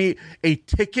only gets me a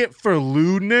ticket for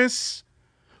lewdness?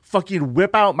 Fucking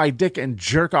whip out my dick and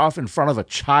jerk off in front of a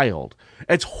child.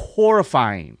 It's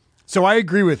horrifying. So I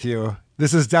agree with you.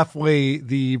 This is definitely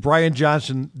the Brian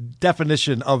Johnson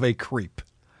definition of a creep.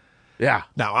 Yeah.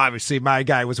 Now, obviously, my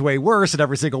guy was way worse in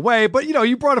every single way, but,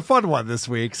 you brought a fun one this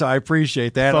week, so I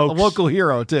appreciate that. Folks, a local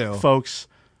hero, too. Folks,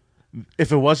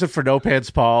 if it wasn't for No Pants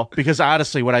Paul, because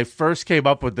honestly, when I first came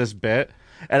up with this bit,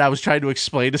 and I was trying to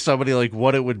explain to somebody, like,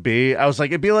 what it would be, I was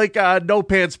like, it'd be like No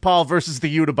Pants Paul versus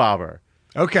the Unabomber.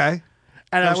 Okay.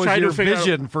 And that I was was trying your to figure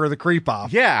vision for the creep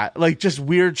off. Yeah, like just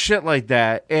weird shit like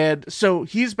that. And so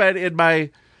he's been in my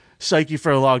psyche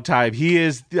for a long time. He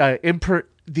is the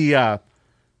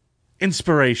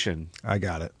inspiration. I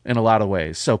got it. In a lot of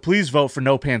ways. So please vote for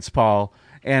No Pants Paul.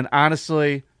 And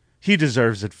honestly, he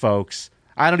deserves it, folks.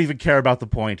 I don't even care about the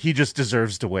point. He just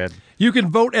deserves to win. You can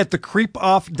vote at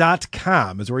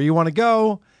thecreepoff.com is where you want to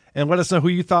go. And let us know who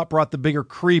you thought brought the bigger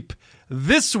creep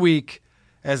this week.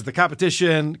 As the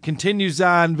competition continues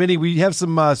on, Vinny, we have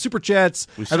some super chats.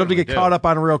 I don't get caught up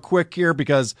on real quick here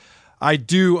because I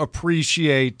do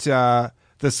appreciate the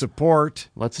support.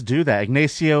 Let's do that.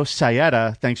 Ignacio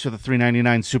Sayeta, thanks for the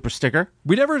 $3.99 super sticker.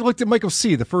 We never looked at Michael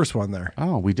C., the first one there.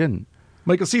 Oh, we didn't.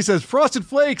 Michael C. says, Frosted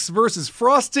Flakes versus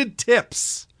Frosted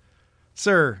Tips.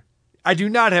 Sir, I do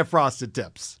not have Frosted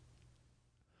Tips.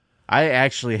 I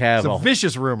actually have a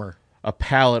vicious rumor. A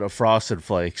pallet of Frosted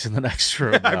Flakes in the next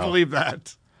room. I believe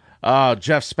that.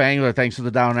 Jeff Spangler, thanks for the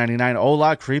 $1.99.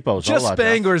 Hola, Creepos. Jeff Hola,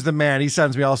 Spangler's the man. He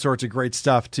sends me all sorts of great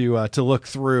stuff to look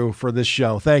through for this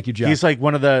show. Thank you, Jeff. He's like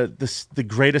one of the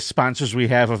greatest sponsors we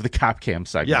have of the Cop Cam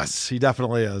segment. Yes, he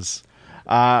definitely is.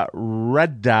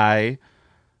 Red Dye,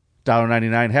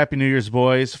 $1.99. Happy New Year's,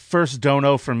 boys. First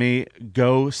dono for me.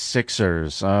 Go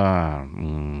Sixers.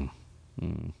 Go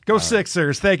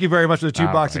Sixers. Thank you very much for the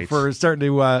 $2 for starting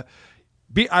to...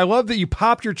 I love that you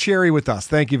popped your cherry with us.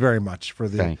 Thank you very much for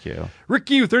the. Thank you, Rick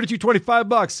Q,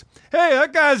 $32.25. Hey,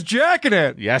 that guy's jacking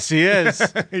it. Yes, he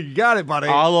is. You got it, buddy.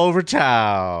 All over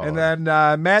town. And then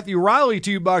Matthew Riley,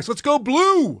 $2. Let's go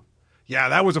blue. Yeah,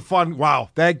 that was a fun.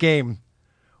 Wow, that game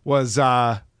was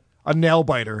a nail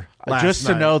biter. Just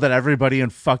to know that everybody in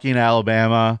fucking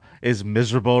Alabama is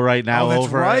miserable right now. That's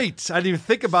over right. it. I didn't even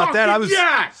think about that.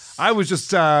 I was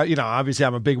just obviously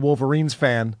I'm a big Wolverines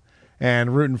fan.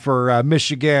 And rooting for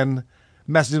Michigan.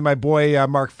 Messaging my boy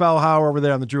Mark Fellhauer over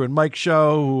there on the Drew and Mike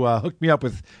show, who hooked me up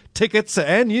with tickets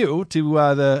and you to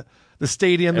the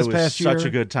stadium this past year. It was such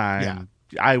a good time.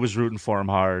 Yeah. I was rooting for him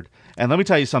hard. And let me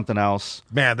tell you something else.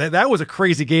 Man, that was a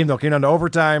crazy game, though. Came down to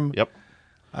overtime. Yep.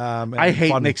 I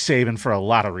hate Nick Saban for a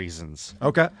lot of reasons.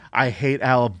 Okay. I hate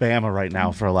Alabama right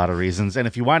now for a lot of reasons. And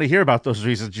if you want to hear about those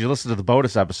reasons, you listen to the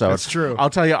bonus episode. That's true. I'll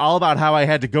tell you all about how I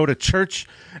had to go to church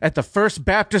at the First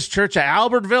Baptist Church at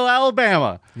Albertville,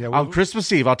 Alabama on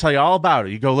Christmas Eve. I'll tell you all about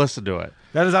it. You go listen to it.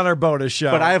 That is on our bonus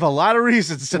show. But I have a lot of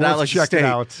reasons to not like the state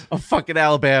of fucking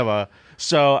Alabama.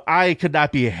 So I could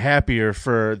not be happier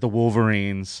for the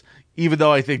Wolverines, even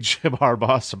though I think Jim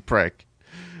Harbaugh's a prick.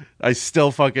 I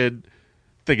still fucking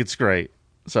think it's great.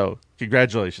 So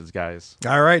congratulations, guys.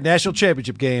 All right, national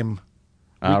championship game.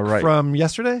 All right. From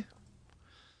yesterday?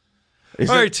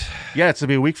 Right. Yeah, it's going to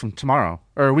be a week from tomorrow.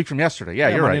 Or a week from yesterday. Yeah,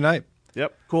 you're Monday right. night.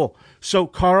 Yep, cool. So,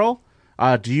 Carl,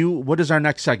 what is our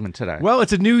next segment today? Well,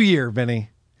 it's a new year, Vinny.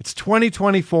 It's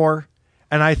 2024,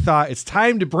 and I thought it's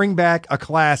time to bring back a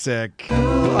classic.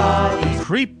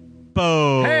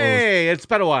 Creepos. Hey, it's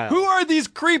been a while. Who are these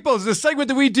creepos? The segment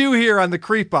that we do here on the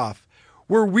Creep Off,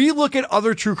 where we look at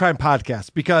other true crime podcasts,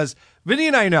 because Vinny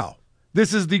and I know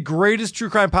this is the greatest true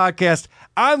crime podcast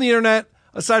on the internet,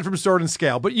 aside from Sword and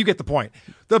Scale, but you get the point.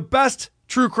 The best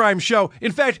true crime show.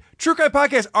 In fact, true crime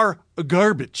podcasts are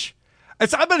garbage.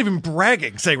 I'm not even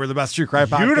bragging saying we're the best true crime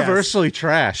podcast. Universally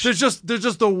trash. They're just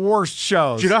the worst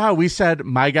shows. Do you know how we said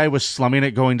my guy was slumming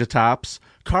it going to Tops?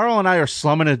 Carl and I are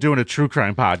slumming it doing a true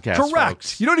crime podcast. Correct.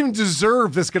 Folks. You don't even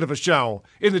deserve this good of a show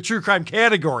in the true crime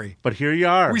category. But here you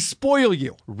are. We spoil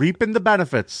you. Reaping the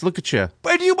benefits. Look at you.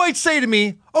 But you might say to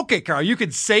me, okay, Carl, you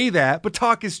could say that, but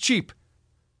talk is cheap.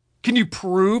 Can you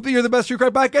prove that you're the best true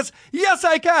crime podcast? Yes,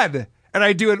 I can. And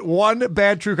I do it one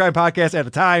bad true crime podcast at a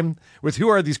time with Who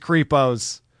Are These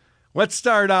Creepos? Let's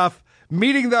start off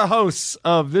meeting the hosts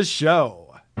of this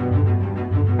show.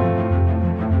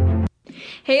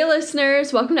 Hey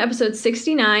listeners, welcome to episode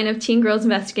 69 of Teen Girls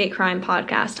Investigate Crime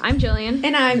podcast. I'm Jillian.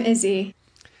 And I'm Izzy.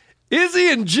 Izzy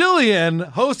and Jillian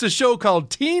host a show called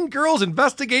Teen Girls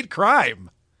Investigate Crime.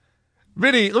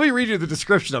 Vinny, let me read you the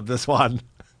description of this one.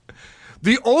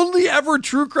 The only ever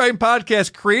true crime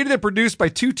podcast created and produced by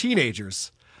two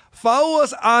teenagers. Follow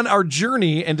us on our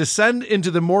journey and descend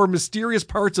into the more mysterious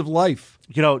parts of life.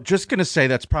 You know, just going to say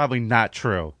that's probably not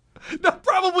true. No,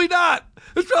 probably not.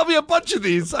 There's probably a bunch of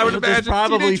these, I would imagine.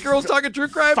 Probably teenage girls talking true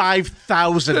crime.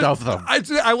 5,000 of them.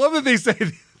 I love that they say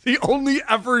the only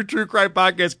ever true crime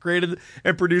podcast created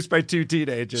and produced by two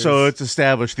teenagers. So it's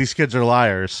established these kids are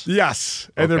liars. Yes,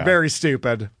 and they're very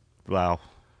stupid. Wow.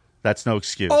 That's no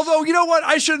excuse. Although, you know what?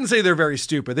 I shouldn't say they're very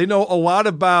stupid. They know a lot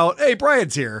about... Hey,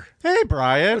 Brian's here. Hey,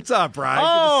 Brian. What's up, Brian? Good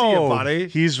to see you, buddy.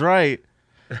 He's right.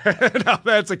 Now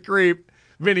that's a creep.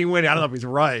 Vinny Winnie, I don't know if he's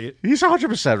right. He's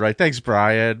 100% right. Thanks,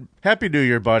 Brian. Happy New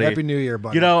Year, buddy. Happy New Year,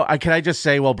 buddy. You know, can I just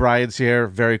say while Brian's here,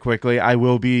 very quickly, I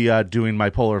will be doing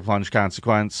my polar plunge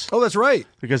consequence. Oh, that's right.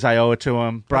 Because I owe it to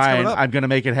him. Brian, I'm going to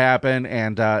make it happen,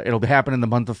 and it'll happen in the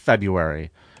month of February.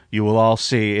 You will all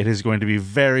see it is going to be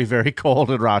very, very cold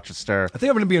in Rochester. I think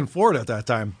I'm going to be in Florida at that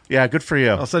time. Yeah, good for you.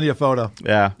 I'll send you a photo.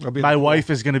 Yeah. My wife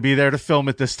is going to be there to film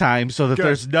it this time so that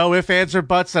there's no ifs, ands, or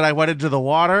buts that I went into the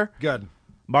water. Good.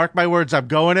 Mark my words, I'm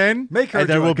going in, and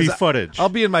there will be footage. I'll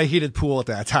be in my heated pool at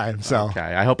that time. So okay,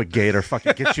 I hope a gator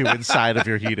fucking gets you inside of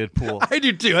your heated pool. I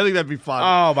do too. I think that'd be fun.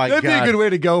 Oh my god, that'd be a good way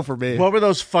to go for me. What were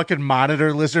those fucking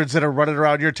monitor lizards that are running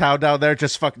around your town down there,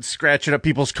 just fucking scratching up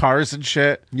people's cars and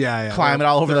shit? Yeah, climbing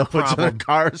all over the hoods of their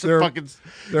cars and fucking.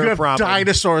 You have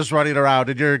dinosaurs running around,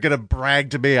 and you're gonna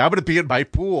brag to me. I'm gonna be in my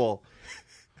pool.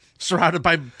 Surrounded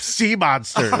by sea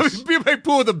monsters. I would be in my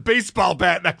pool with a baseball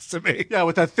bat next to me. Yeah,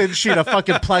 with a thin sheet of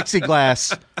fucking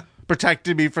plexiglass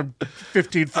protecting me from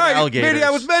 15-foot alligators. Manny,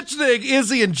 I was mentioning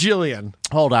Izzy and Jillian.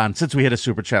 Hold on. Since we hit a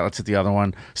super chat, let's hit the other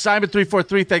one.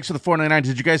 Simon343, thanks for the $4.99.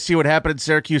 Did you guys see what happened in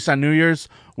Syracuse on New Year's?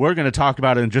 We're going to talk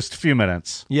about it in just a few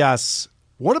minutes. Yes.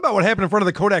 What about what happened in front of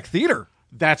the Kodak Theater?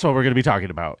 That's what we're going to be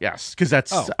talking about, yes. Because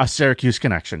that's a Syracuse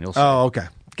connection. You'll see. Oh, okay.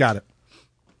 Got it.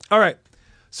 All right.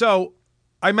 So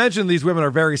I mentioned these women are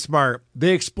very smart.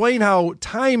 They explain how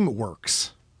time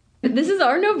works. This is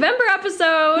our November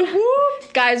episode.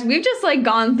 Guys, we've just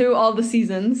gone through all the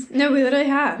seasons. No, we literally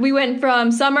have. We went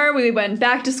from summer, we went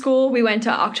back to school, we went to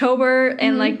October,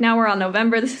 and now we're on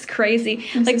November. This is crazy.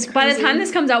 By the time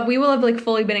this comes out, we will have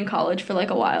fully been in college for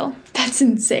a while. That's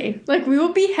insane. We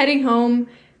will be heading home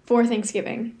for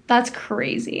Thanksgiving. That's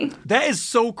crazy. That is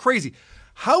so crazy.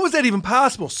 How is that even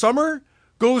possible? Summer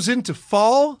goes into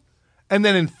fall, and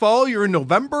then in fall you're in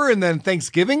November, and then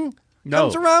Thanksgiving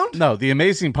comes around? No, the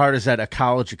amazing part is that a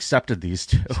college accepted these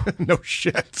two. No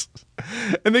shit.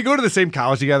 And they go to the same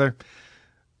college together.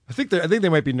 I think they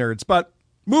might be nerds. But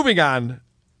moving on,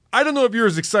 I don't know if you're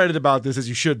as excited about this as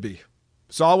you should be.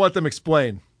 So I'll let them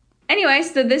explain. Anyway,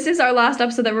 so this is our last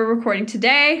episode that we're recording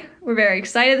today. We're very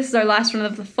excited. This is our last one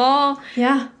of the fall.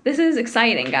 Yeah. This is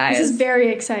exciting, guys. This is very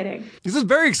exciting. This is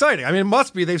very exciting. I mean, it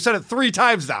must be. They've said it 3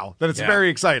 times now that it's very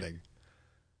exciting.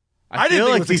 I didn't feel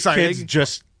think like it was these exciting. kids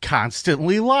just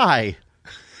constantly lie.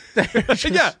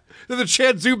 Yeah. They're the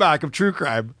Chad Zubak of true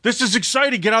crime. This is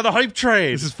exciting. Get on the hype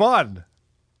train. This is fun.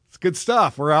 It's good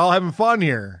stuff. We're all having fun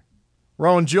here. We're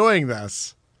all enjoying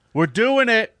this. We're doing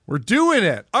it. We're doing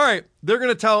it. All right. They're going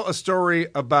to tell a story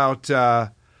about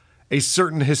a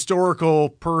certain historical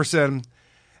person.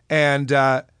 And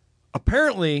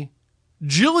apparently,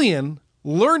 Jillian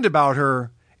learned about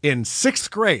her in 6th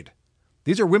grade.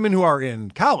 These are women who are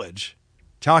in college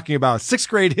talking about 6th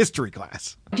grade history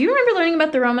class. Do you remember learning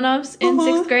about the Romanovs in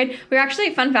 6th grade? We were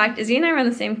actually, fun fact, Izzy and I were in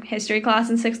the same history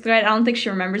class in 6th grade. I don't think she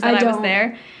remembers that I was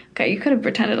there. Okay, you could have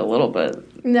pretended a little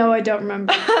bit. No, I don't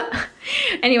remember.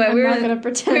 Anyway, I'm not gonna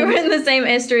pretend. We were in the same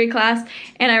history class,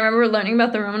 and I remember learning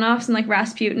about the Romanovs and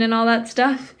Rasputin and all that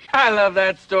stuff. I love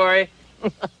that story.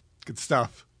 Good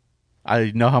stuff.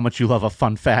 I know how much you love a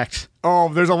fun fact. Oh,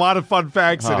 there's a lot of fun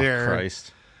facts in here.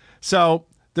 Christ. So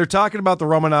they're talking about the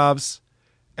Romanovs,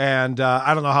 and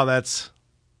I don't know how that's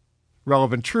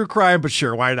relevant true crime, but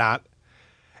sure, why not?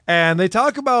 And they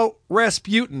talk about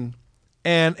Rasputin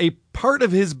and a part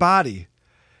of his body.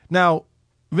 Now,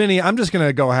 Vinny, I'm just going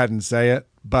to go ahead and say it,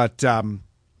 but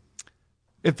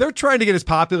if they're trying to get as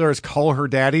popular as Call Her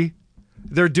Daddy,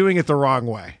 they're doing it the wrong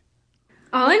way.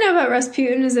 All I know about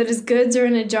Rasputin is that his goods are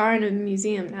in a jar in a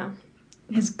museum now.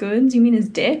 His goods? You mean his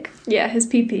dick? Yeah, his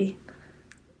pee-pee.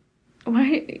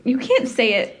 Why? You can't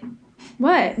say it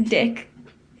What? Dick.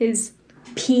 His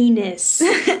penis.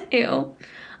 Ew.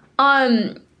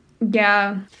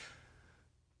 Yeah.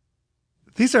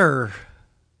 These are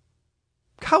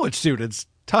college students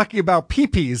talking about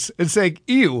pee-pees and saying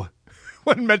ew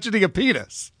when mentioning a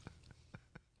penis.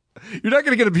 You're not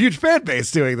going to get a huge fan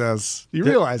base doing this. You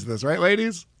realize this, right,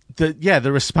 ladies?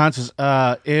 The response is,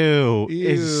 ew,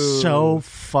 is so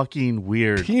fucking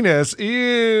weird. Penis,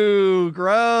 ew,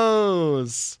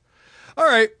 gross. All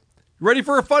right, ready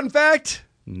for a fun fact?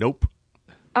 Nope.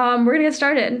 We're gonna get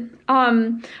started.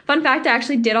 Fun fact, I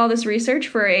actually did all this research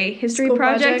for a history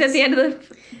project at the end of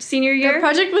the senior year. That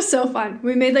project was so fun.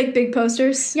 We made like big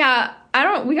posters. Yeah,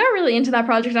 we got really into that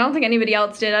project. I don't think anybody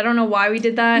else did. I don't know why we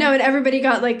did that. No, and everybody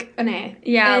got like an A.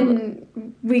 Yeah.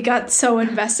 And we got so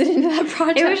invested into that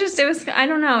project. It was, I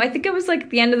don't know. I think it was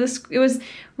like the end of it was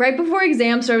right before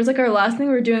exams, so it was like our last thing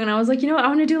we were doing, and I was like, you know what, I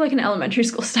want to do like an elementary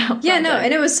school style project. Yeah, no,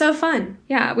 and it was so fun.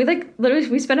 Yeah, we like literally,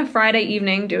 we spent a Friday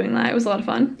evening doing that. It was a lot of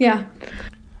fun. Yeah.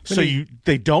 So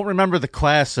they don't remember the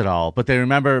class at all, but they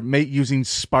remember using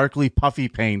sparkly puffy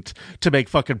paint to make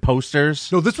fucking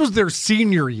posters. No, this was their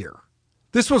senior year.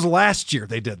 This was last year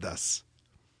they did this.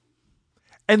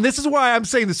 And this is why I'm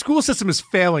saying the school system is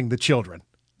failing the children.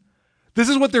 This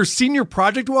is what their senior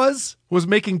project was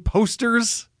making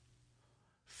posters.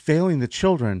 Failing the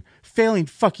children, failing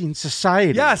fucking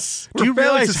society. Yes. Do you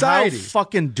realize society. how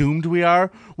fucking doomed we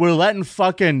are? We're letting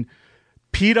fucking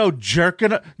pedo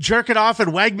jerking off in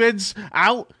Wegmans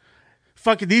out.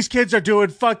 Fucking these kids are doing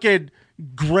fucking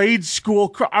grade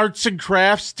school arts and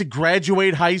crafts to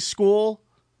graduate high school.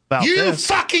 You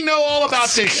fucking know all about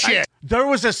this shit. There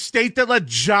was a state that let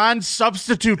John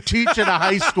substitute teach in a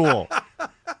high school.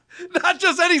 Not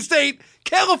just any state,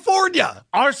 California.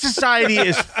 Our society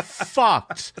is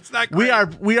fucked. It's not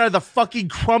great. We are the fucking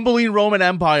crumbling Roman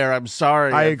Empire. I'm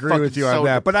sorry. I agree with you on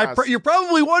that. Depressed. But you're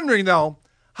probably wondering, though,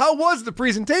 how was the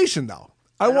presentation, though?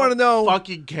 I want to know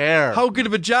fucking care how good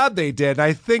of a job they did. And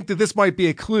I think that this might be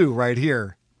a clue right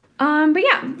here. But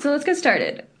yeah, so let's get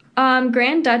started.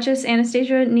 Grand Duchess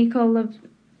Anastasia Nikolaevna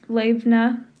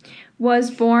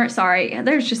was born. Sorry,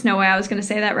 there's just no way I was going to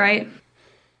say that right.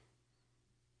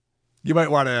 You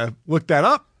might want to look that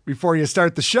up before you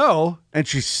start the show. And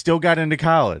she still got into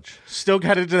college. Still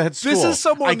got into that school. This is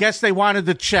someone. I guess they wanted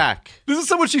the check. This is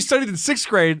someone she studied in 6th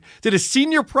grade, did a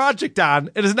senior project on,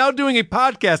 and is now doing a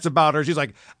podcast about her. She's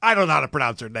like, I don't know how to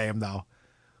pronounce her name, though.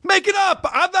 Make it up.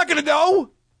 I'm not going to know.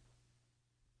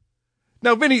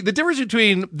 Now, Vinny, the difference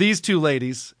between these two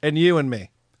ladies and you and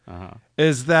me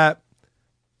is that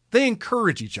they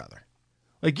encourage each other.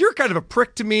 Like, you're kind of a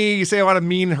prick to me. You say a lot of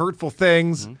mean, hurtful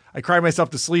things. Mm-hmm. I cry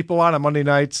myself to sleep a lot on Monday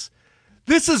nights.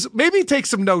 This is, maybe take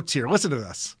some notes here. Listen to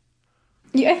this.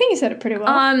 Yeah, I think you said it pretty well.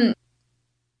 I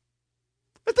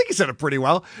think you said it pretty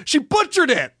well. She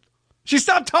butchered it. She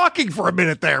stopped talking for a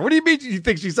minute there. What do you mean you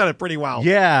think she said it pretty well?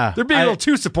 Yeah. They're being a little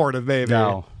too supportive, maybe.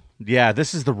 No. Yeah,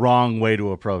 this is the wrong way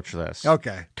to approach this.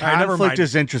 Okay. Conflict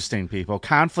is interesting, people.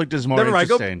 Conflict is more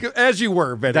interesting. Go as you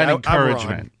were, Vinny. Than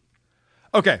encouragement.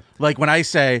 Okay. Like when I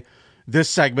say, this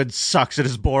segment sucks, it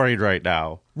is boring right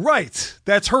now. Right.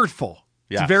 That's hurtful.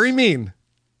 Yes. It's very mean.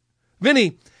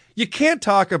 Vinny, you can't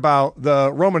talk about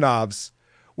the Romanovs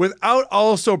without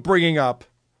also bringing up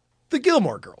the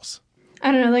Gilmore Girls.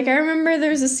 I don't know. Like, I remember there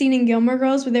was a scene in Gilmore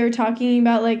Girls where they were talking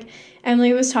about, like,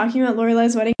 Emily was talking about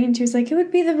Lorelai's wedding, and she was like, it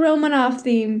would be the Romanov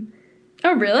theme.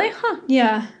 Oh, really? Huh.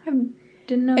 Yeah. I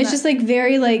didn't know It's just, like,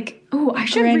 very, like, oh, I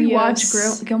should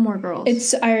rewatch Gilmore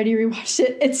Girls. I already rewatched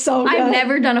it. It's so good. I've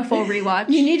never done a full rewatch.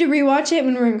 You need to rewatch it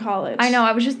when we're in college. I know.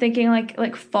 I was just thinking,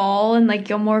 like fall and, like,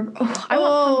 Gilmore. Oh, I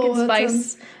want pumpkin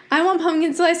spice. I want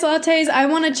pumpkin spice lattes. I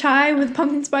want a chai with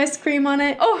pumpkin spice cream on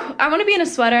it. Oh, I want to be in a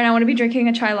sweater and I want to be drinking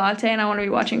a chai latte and I want to be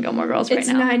watching Gilmore Girls right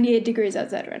now. It's 98 degrees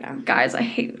outside right now. Guys, I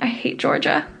hate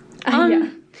Georgia. Yeah.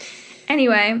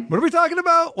 Anyway. What are we talking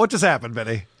about? What just happened,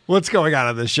 Vinny? What's going on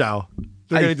in this show?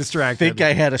 They're getting distracted. I think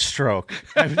I had a stroke.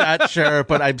 I'm not sure,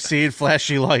 but I'm seeing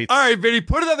flashy lights. All right, Vinny,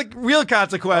 put it on the real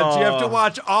consequence. You have to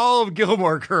watch all of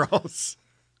Gilmore Girls.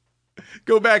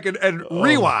 Go back and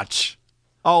rewatch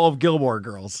all of Gilmore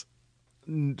Girls.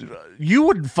 You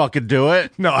wouldn't fucking do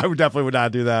it. No, I definitely would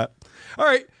not do that. All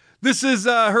right. This is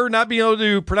her not being able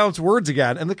to pronounce words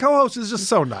again. And the co-host is just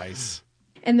so nice.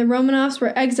 And the Romanovs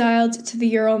were exiled to the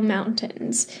Ural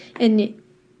Mountains. And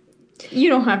you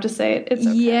don't have to say it. It's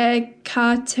okay.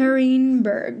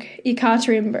 Yekaterinburg.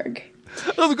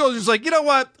 The girl's just like, you know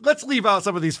what? Let's leave out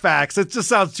some of these facts. It just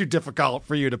sounds too difficult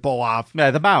for you to pull off.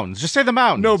 Yeah, the mountains. Just say the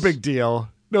mountains. No big deal.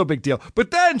 No big deal.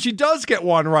 But then she does get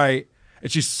one right.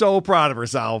 And she's so proud of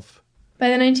herself. By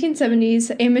the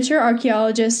 1970s, amateur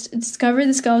archaeologists discovered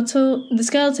the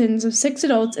skeletons of 6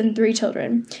 adults and 3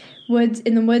 children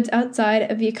in the woods outside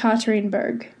of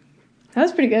Yekaterinburg. That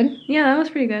was pretty good. Yeah, that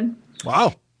was pretty good.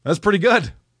 Wow, that's pretty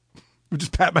good. I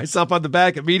just pat myself on the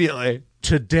back immediately.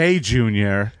 Today,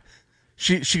 Junior.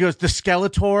 She goes, the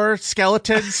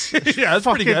skeletons? Yeah, that's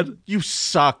pretty good. You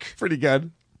suck. Pretty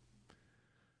good.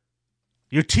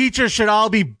 Your teachers should all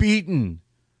be beaten.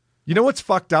 You know what's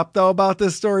fucked up, though, about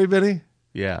this story, Vinny?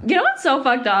 Yeah. You know what's so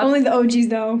fucked up? Only the OGs,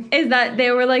 though. Is that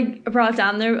they were, like, brought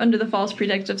down there under the false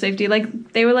pretext of safety.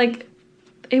 Like, they were, like,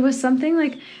 it was something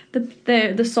like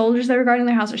the soldiers that were guarding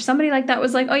their house or somebody like that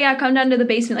was like, oh, yeah, come down to the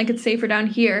basement. Like, it's safer down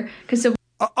here. Because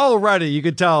already, you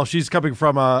could tell she's coming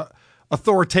from a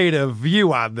authoritative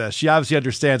view on this. She obviously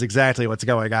understands exactly what's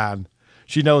going on.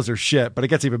 She knows her shit, but it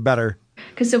gets even better.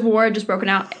 Because Civil War had just broken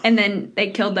out, and then they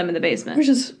killed them in the basement. Which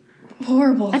is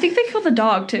horrible. I think they killed the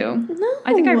dog, too. No.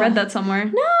 I think I read that somewhere.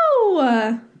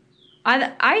 No.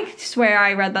 I swear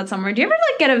I read that somewhere. Do you ever,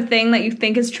 like, get a thing that you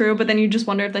think is true, but then you just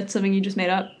wonder if that's something you just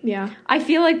made up? Yeah. I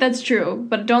feel like that's true,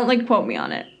 but don't, like, quote me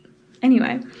on it.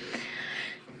 Anyway.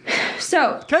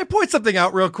 So, can I point something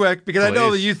out real quick? Because I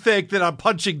know that you think that I'm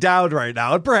punching down right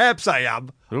now, and perhaps I am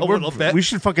a little bit. We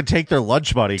should fucking take their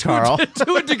lunch money, Carl.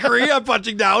 To a degree, I'm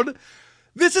punching down.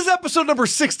 This is episode number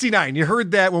 69. You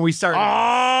heard that when we started.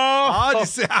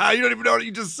 You don't even know what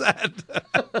you just said.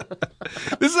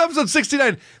 This is episode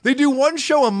 69. They do one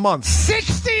show a month.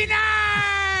 69!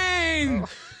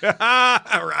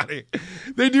 All right.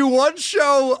 They do one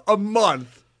show a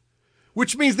month,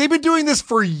 which means they've been doing this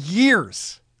for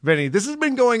years. Vinny, this has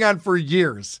been going on for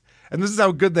years, and this is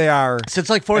how good they are. Since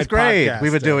like 4th grade,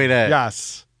 we've been doing it.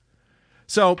 Yes.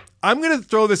 So I'm going to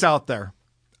throw this out there.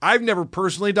 I've never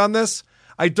personally done this.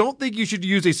 I don't think you should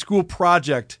use a school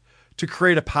project to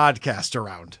create a podcast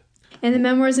around. And the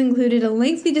memoirs included a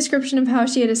lengthy description of how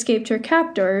she had escaped her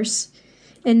captors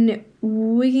in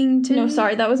Wigington. No,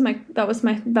 sorry, that was my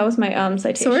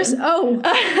citation. Source? Oh.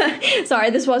 Sorry,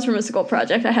 this was from a school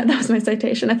project. That was my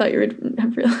citation. I thought you would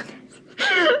have realized.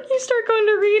 You start going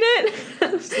to read it.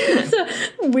 That's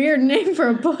a weird name for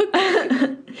a book.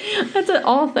 That's an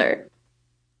author.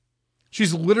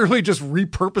 She's literally just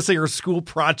repurposing her school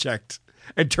project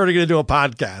and turning it into a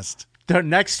podcast.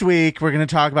 Next week, we're going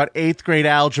to talk about 8th grade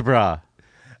algebra.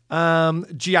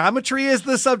 Geometry is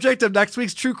the subject of next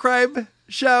week's true crime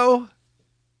show.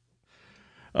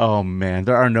 Oh, man.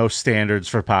 There are no standards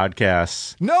for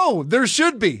podcasts. No, there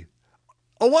should be.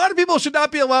 A lot of people should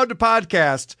not be allowed to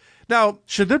podcast. Now,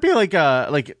 should there be like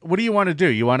what do you want to do?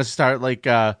 You want to start like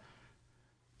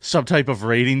some type of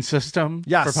rating system for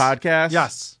podcasts?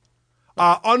 Yes.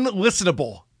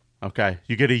 Unlistenable. Okay.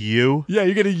 You get a U? Yeah,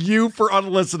 you get a U for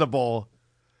unlistenable.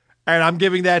 And I'm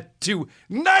giving that to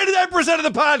 99% of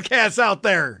the podcasts out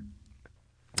there.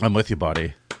 I'm with you,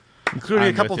 buddy. Including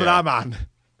a couple that I'm on.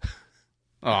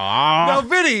 Aww. Now,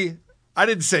 Vinny, I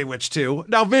didn't say which two.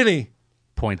 Now, Vinny.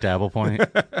 Point, dabble, point.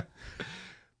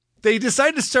 They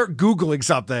decided to start Googling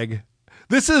something.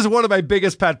 This is one of my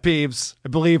biggest pet peeves. I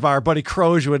believe our buddy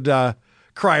Croge would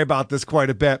cry about this quite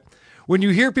a bit. When you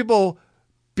hear people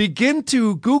begin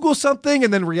to Google something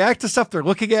and then react to stuff they're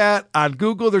looking at on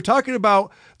Google, they're talking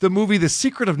about the movie The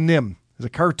Secret of NIMH. It's a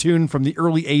cartoon from the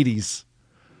early 80s.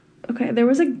 Okay, there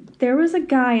was a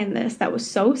guy in this that was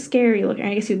so scary looking.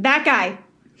 I guess that guy.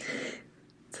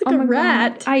 It's like a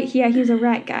rat. He's a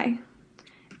rat guy.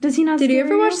 Does he not? Did you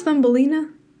ever watch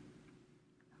Thumbelina?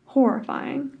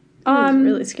 Horrifying. It was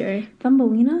really scary.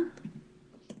 Thumbelina?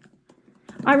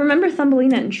 I remember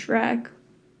Thumbelina and Shrek.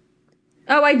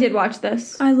 Oh, I did watch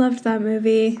this. I loved that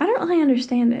movie. I don't really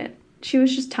understand it. She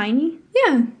was just tiny?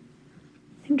 Yeah.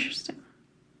 Interesting.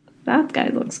 That guy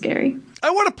looks scary.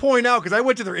 I want to point out, because I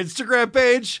went to their Instagram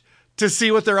page to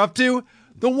see what they're up to.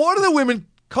 One of the women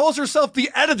calls herself the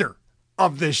editor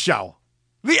of this show.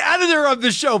 The editor of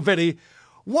the show, Vinny.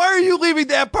 Why are you leaving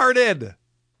that part in?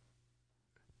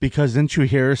 Because didn't you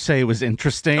hear her say it was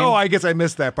interesting? Oh, I guess I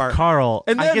missed that part. Carl,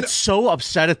 and then, I get so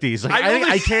upset at these. Like,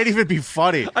 I can't even be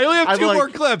funny. I only have two more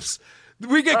clips.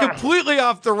 We get completely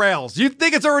off the rails. You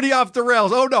think it's already off the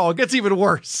rails. Oh, no, it gets even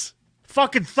worse.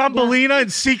 Fucking Thumbelina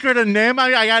and Secret of NIMH.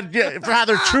 I got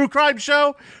rather true crime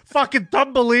show. Fucking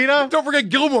Thumbelina. Don't forget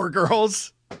Gilmore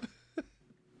Girls.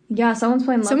 Yeah, someone's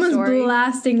playing Love Story. Someone's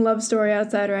blasting Love Story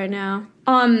outside right now.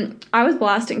 I was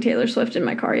blasting Taylor Swift in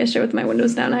my car yesterday with my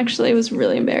windows down, actually. It was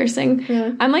really embarrassing.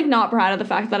 Yeah. I'm, like, not proud of the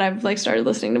fact that I've, like, started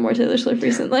listening to more Taylor Swift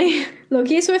recently.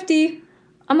 Low-key Swiftie.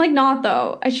 I'm, like, not,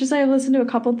 though. It's just I've listened to a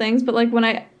couple things, but, like,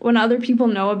 when other people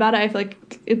know about it, I feel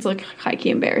like it's, like, high-key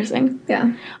embarrassing.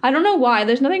 Yeah. I don't know why.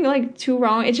 There's nothing, like, too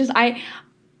wrong. It's just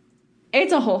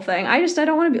It's a whole thing. I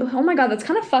don't want to be. Oh my god, that's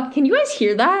kind of fucked. Can you guys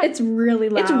hear that? It's really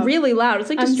loud. It's really loud. It's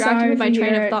like distracting with my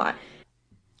train of thought.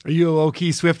 Are you a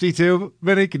low-key Swiftie too,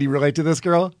 Vinny? Can you relate to this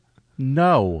girl?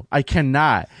 No, I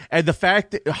cannot. And the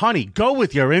fact that, honey, go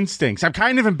with your instincts. I'm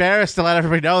kind of embarrassed to let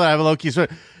everybody know that I have a low-key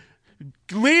Swiftie.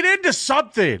 Lean into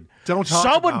something. Don't talk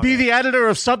Someone about be it. the editor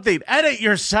of something. Edit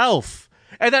yourself.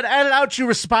 And then edit out you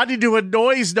responding to a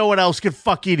noise no one else can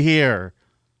fucking hear.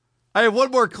 I have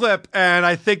one more clip, and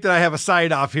I think that I have a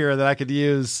sign-off here that I could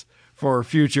use for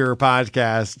future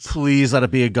podcasts. Please let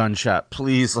it be a gunshot.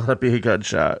 Please let it be a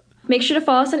gunshot. Make sure to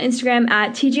follow us on Instagram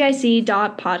at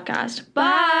tgic.podcast.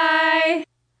 Bye.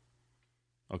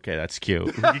 Okay, that's cute.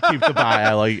 You keep the bye.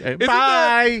 I like it.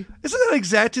 Bye. Isn't that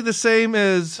exactly the same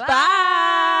as... Bye.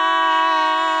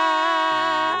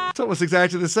 It's almost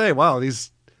exactly the same. Wow,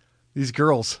 these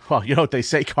girls. Well, you know what they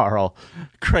say, Carl.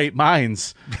 Great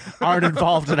minds aren't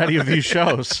involved in any of these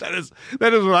shows. That is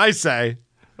what I say.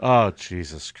 Oh,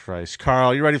 Jesus Christ.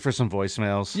 Carl, you ready for some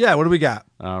voicemails? Yeah, what do we got?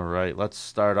 All right, let's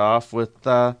start off with,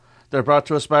 they're brought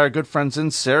to us by our good friends in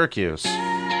Syracuse.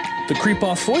 The Creep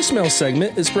Off voicemail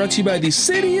segment is brought to you by the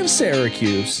city of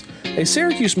Syracuse. A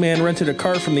Syracuse man rented a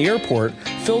car from the airport,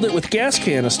 filled it with gas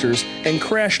canisters, and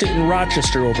crashed it in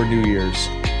Rochester over New Year's.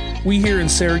 We here in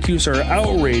Syracuse are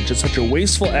outraged at such a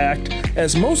wasteful act,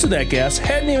 as most of that gas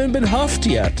hadn't even been huffed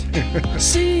yet.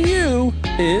 See you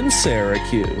in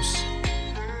Syracuse.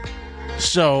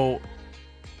 So,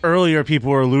 earlier people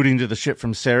were alluding to the shit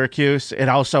from Syracuse. It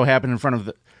also happened in front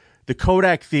of the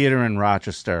Kodak Theater in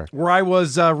Rochester, where I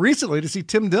was recently to see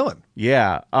Tim Dillon.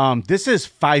 Yeah. This is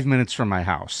 5 minutes from my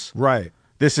house. Right.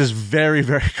 This is very,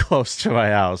 very close to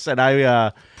my house.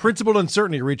 And Principal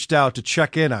Uncertainty reached out to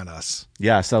check in on us.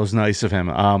 Yes, that was nice of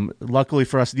him. Luckily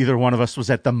for us, neither one of us was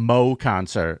at the Mo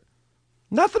concert.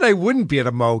 Not that I wouldn't be at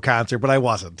a Mo concert, but I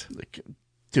wasn't.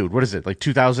 Dude, what is it? Like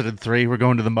 2003? We're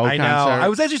going to the Mo concert? I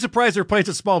was actually surprised they're playing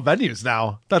at small venues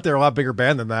now. Thought they were a lot bigger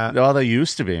band than that. Oh, they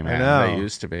used to be, man. I know. They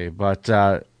used to be. But,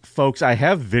 folks, I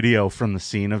have video from the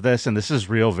scene of this, and this is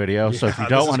real video. Yeah, so if you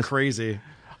don't want to... crazy.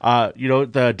 You know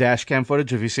the dash cam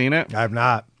footage? Have you seen it? I have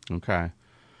not. Okay.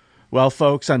 Well,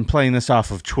 folks, I'm playing this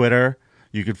off of Twitter.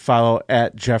 You could follow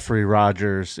at Jeffrey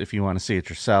Rogers if you want to see it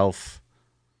yourself.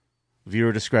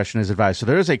 Viewer discretion is advised. So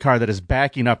there is a car that is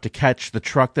backing up to catch the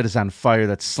truck that is on fire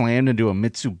that slammed into a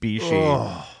Mitsubishi.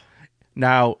 Oh.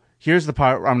 Now, here's the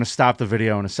part where I'm going to stop the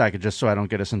video in a second just so I don't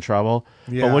get us in trouble.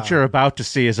 Yeah. But what you're about to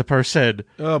see is a person...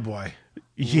 Oh, boy.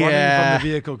 Yeah. Running from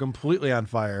the vehicle completely on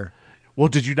fire. Well,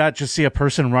 did you not just see a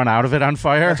person run out of it on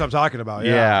fire? That's what I'm talking about,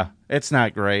 Yeah, it's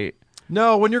not great.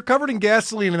 No, when you're covered in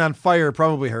gasoline and on fire, it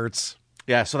probably hurts.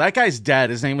 Yeah, so that guy's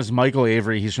dead. His name is Michael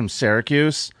Avery. He's from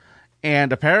Syracuse.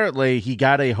 And apparently he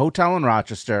got a hotel in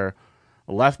Rochester,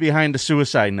 left behind a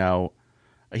suicide note.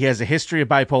 He has a history of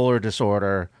bipolar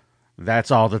disorder.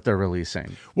 That's all that they're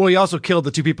releasing. Well, he also killed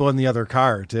the two people in the other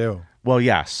car, too. Well,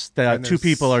 yes. The two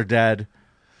people are dead.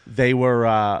 They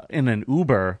were in an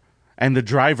Uber, and the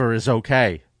driver is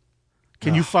okay.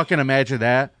 Can you fucking imagine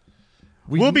that?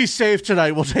 We'll be safe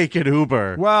tonight. We'll take an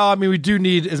Uber. Well, I mean, we do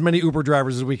need as many Uber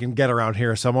drivers as we can get around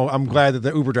here, so I'm glad that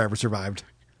the Uber driver survived.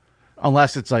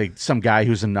 Unless it's like some guy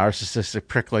who's a narcissistic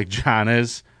prick like John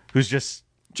is, who's just...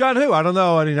 John who? I don't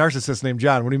know any narcissist named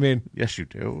John. What do you mean? Yes, you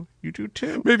do. You do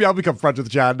too. Maybe I'll become friends with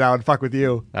John now and fuck with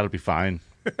you. That'll be fine.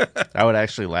 I would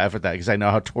actually laugh at that because I know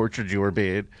how tortured you were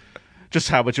being. Just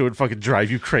how much it would fucking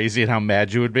drive you crazy and how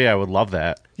mad you would be. I would love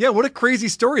that. Yeah, what a crazy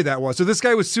story that was. So this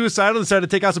guy was suicidal and decided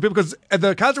to take out some people because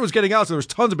the concert was getting out, so there was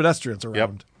tons of pedestrians around.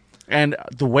 Yep. And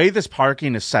the way this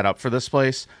parking is set up for this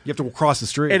place... You have to cross the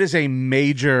street. It is a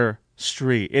major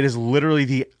street. It is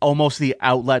literally almost the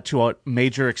outlet to a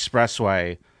major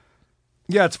expressway.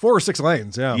 Yeah, it's 4 or 6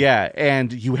 lanes, yeah. Yeah,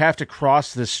 and you have to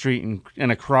cross this street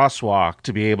in a crosswalk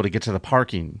to be able to get to the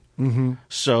parking. Mm-hmm.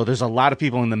 So there's a lot of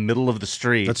people in the middle of the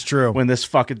street. That's true. When this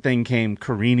fucking thing came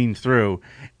careening through.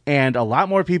 And a lot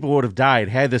more people would have died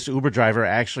had this Uber driver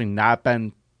actually not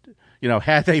been,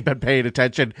 had they been paying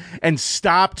attention and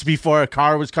stopped before a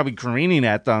car was coming careening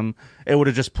at them, it would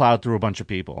have just plowed through a bunch of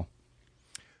people.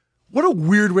 What a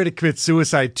weird way to commit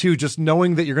suicide, too, just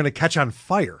knowing that you're going to catch on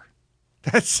fire.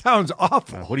 That sounds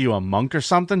awful. What are you, a monk or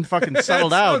something? Fucking settle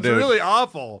down, dude. That sounds really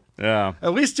awful. Yeah.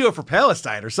 At least do it for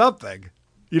Palestine or something.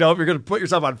 If you're going to put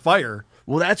yourself on fire.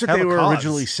 Well, that's what they were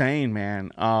originally saying,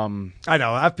 man. I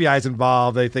know. FBI's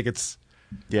involved. They think it's...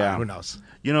 Yeah. Who knows?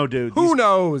 Dude. Who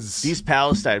knows? These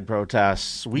Palestine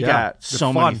protests, we got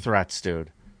so many threats,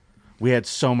 dude. We had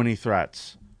so many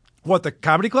threats. What, the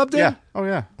comedy club did? Yeah. Oh,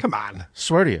 yeah. Come on.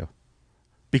 Swear to you.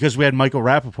 because we had Michael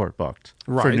Rappaport booked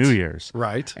for Right. New Year's.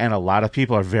 Right. And a lot of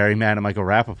people are very mad at Michael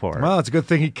Rappaport. Well, it's a good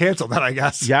thing he canceled that, I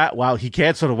guess. Yeah, well, he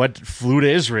canceled and flew to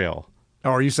Israel. Oh,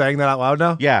 are you saying that out loud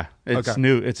now? Yeah, it's Okay.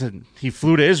 new. He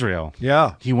flew to Israel.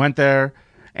 Yeah. He went there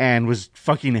and was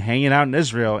fucking hanging out in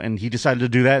Israel, and he decided to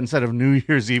do that instead of New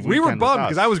Year's Eve. We were weekend with bummed us.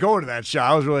 because I was going to that show.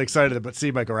 I was really excited to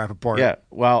see Michael Rappaport. Yeah,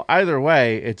 well, either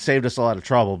way, it saved us a lot of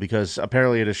trouble because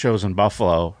apparently at his shows in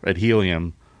Buffalo at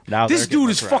Helium. Now This they're dude getting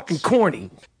is threats. fucking corny.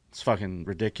 It's fucking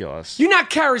ridiculous. You're not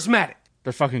charismatic.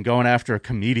 They're fucking going after a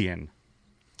comedian.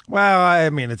 Well, I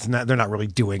mean, it's not. They're not really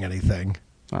doing anything.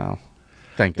 Wow.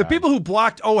 Thank The God. people who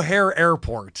blocked O'Hare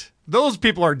Airport, those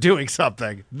people are doing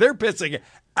something. They're pissing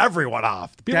everyone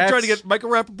off. The people trying to get Michael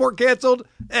Rappaport canceled,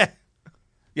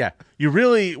 Yeah, you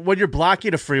really, when you're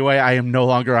blocking a freeway, I am no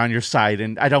longer on your side,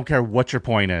 and I don't care what your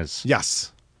point is.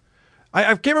 Yes. I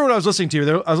can't remember what I was listening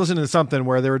to. I was listening to something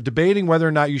where they were debating whether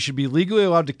or not you should be legally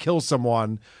allowed to kill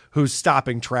someone who's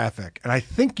stopping traffic. And I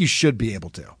think you should be able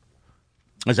to.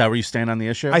 Is that where you stand on the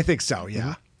issue? I think so,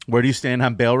 yeah. Where do you stand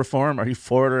on bail reform? Are you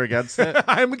for it or against it?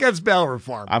 I'm against bail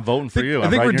reform. I'm voting for you. I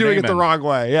think we're doing it the wrong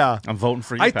way, yeah. I'm voting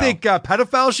for you, I pal. think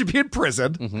pedophiles should be in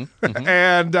prison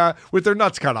and with their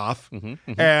nuts cut off,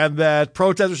 and that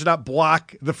protesters should not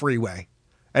block the freeway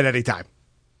at any time.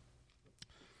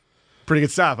 Pretty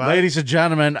good stuff, huh? Ladies and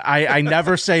gentlemen, I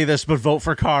never say this, but vote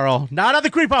for Carl. Not on the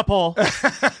creep up poll.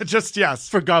 Just yes.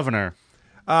 For governor.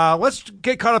 Let's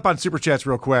get caught up on Super Chats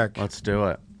real quick. Let's do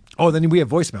it. Oh, then we have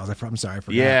voicemails. I'm sorry, I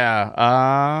forgot.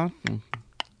 Yeah.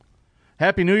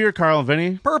 Happy New Year, Carl and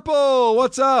Vinny. Purple,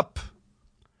 what's up?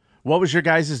 What was your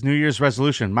guys' New Year's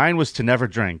resolution? Mine was to never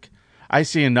drink. I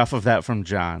see enough of that from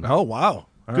John. Oh, wow.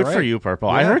 All Good for right. you, Purple.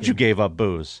 Yeah. I heard you gave up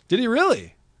booze. Did he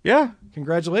really? Yeah.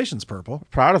 Congratulations, Purple.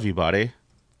 Proud of you, buddy.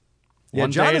 Yeah,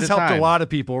 One John day has at a helped time. a lot of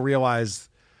people realize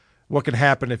what can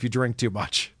happen if you drink too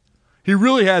much. He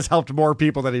really has helped more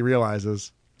people than he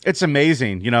realizes. It's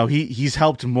amazing. You know, he's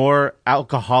helped more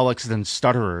alcoholics than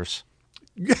stutterers.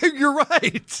 You're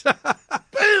right.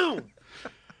 Boom.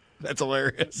 That's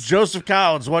hilarious. Joseph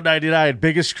Collins, 199,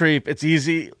 biggest creep. It's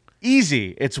easy.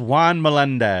 It's Juan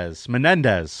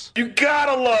Menendez. You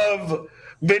gotta love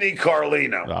Vinny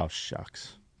Carlino. Oh,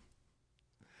 shucks.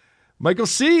 Michael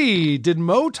C. Did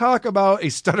Mo talk about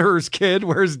a stutterer's kid?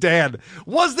 Where's Dan?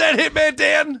 Was that Hitman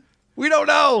Dan? We don't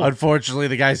know. Unfortunately,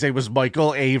 the guy's name was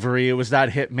Michael Avery. It was not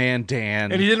Hitman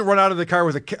Dan. And he didn't run out of the car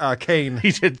with a cane.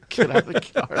 He did get out of the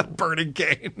car. Burning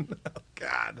cane. Oh,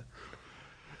 God.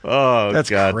 Oh, That's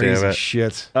God crazy damn it.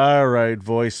 shit. All right,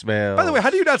 voicemail. By the way, how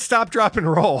do you not stop, drop, and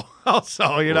roll?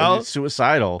 Also, you know? He's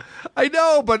suicidal. I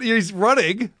know, but he's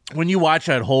running. When you watch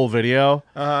that whole video,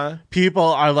 people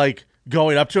are like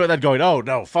going up to it, then going, "Oh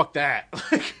no, fuck that!"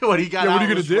 When he got Yeah, out, what are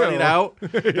you gonna do? running out.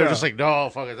 They're Yeah. just like, "No,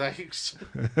 fuck it, thanks."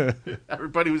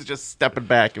 Everybody was just stepping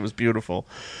back. It was beautiful.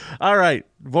 All right,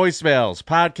 voicemails,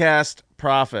 podcast,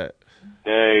 profit.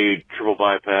 Hey, triple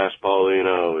bypass,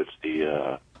 Paul-ino. It's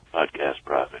the podcast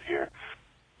prophet here.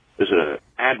 This is an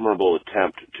admirable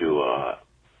attempt to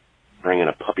bring in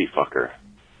a puppy fucker.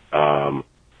 And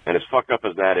as fucked up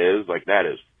as that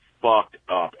is fucked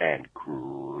up and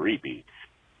creepy.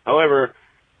 However,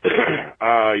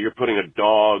 you're putting a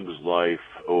dog's life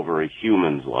over a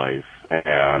human's life,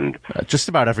 and just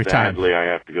about every time. Sadly, I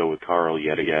have to go with Carl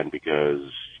yet again because,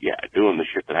 yeah, doing the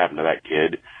shit that happened to that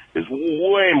kid is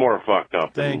way more fucked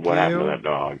up than what happened to that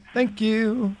dog. Thank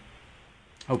you.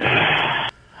 Okay.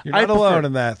 You're not alone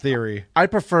in that theory. I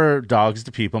prefer dogs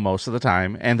to people most of the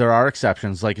time, and there are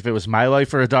exceptions. Like if it was my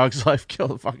life or a dog's life, kill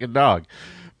the fucking dog.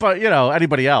 But, you know,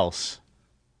 anybody else.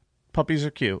 Puppies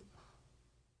are cute.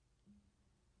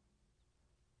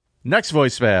 Next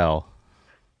voicemail.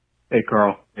 Hey,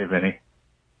 Carl. Hey, Vinny.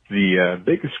 The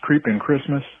biggest creep in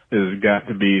Christmas has got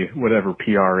to be whatever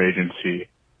PR agency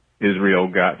Israel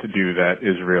got to do that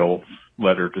Israel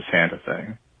letter to Santa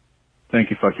thing. Thank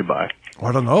you. Fuck you. Bye. Oh,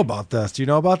 I don't know about this. Do you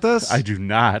know about this? I do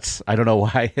not. I don't know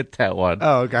why I hit that one.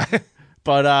 Oh, okay.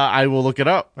 But I will look it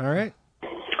up. All right.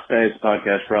 Hey, it's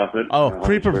Podcast Prophet. Oh,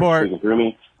 creep report. Through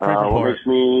me. Creep What report. makes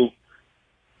me...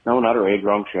 No, not a raid,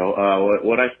 wrong show.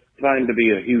 What I find to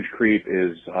be a huge creep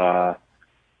is my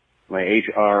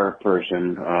HR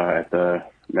person at the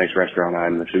nice restaurant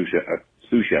I'm the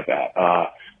sous chef at.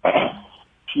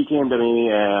 She came to me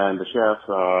and the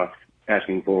chef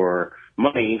asking for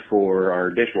money for our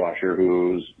dishwasher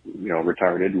who's, you know,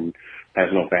 retarded and has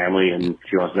no family, and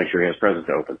she wants to make sure he has presents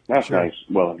to open. That's nice,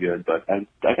 well and good, but I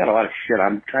got a lot of shit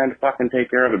I'm trying to fucking take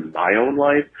care of in my own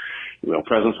life. You know,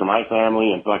 presents for my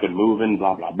family and fucking moving,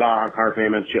 blah, blah, blah, car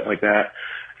payments, shit like that.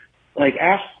 Like,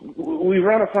 we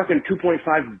run a fucking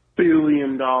 $2.5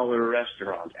 billion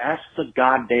restaurant. Ask the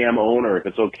goddamn owner if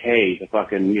it's okay to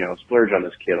fucking, splurge on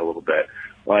this kid a little bit.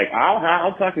 Like,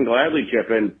 I'll fucking gladly chip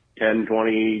in $10,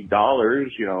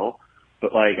 $20,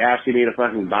 but like asking me to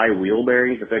fucking buy wheel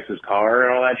bearings to fix his car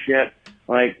and all that shit,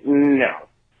 like,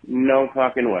 no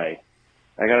fucking way.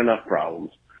 I got enough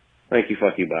problems. Thank you,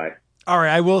 fuck you, bye. All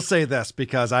right, I will say this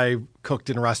because I cooked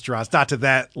in restaurants, not to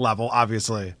that level,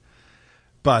 obviously.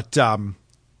 But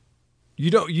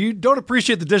you don't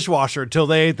appreciate the dishwasher until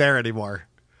they ain't there anymore.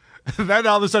 Then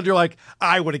all of a sudden you're like,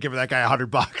 I would have given that guy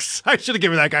 $100. I should have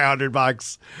given that guy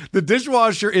 $100. The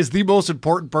dishwasher is the most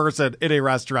important person in a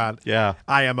restaurant. Yeah.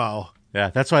 IMO. Yeah,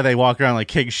 that's why they walk around like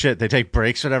king shit. They take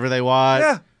breaks whenever they want.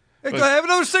 Yeah. Hey, go have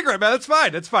another cigarette, man. That's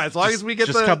fine. That's fine. As long as we get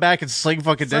just come back and sling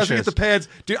fucking dishes. As we get the pads.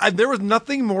 Dude, there was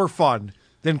nothing more fun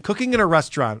than cooking in a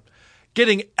restaurant,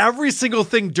 getting every single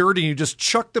thing dirty, and you just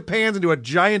chuck the pans into a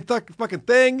giant fucking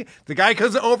thing. The guy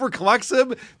comes over, collects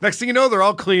them. Next thing you know, they're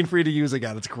all clean for you to use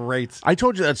again. It's great. I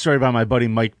told you that story about my buddy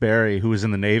Mike Barry, who was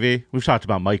in the Navy. We've talked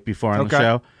about Mike before on the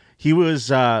show. He was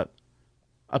a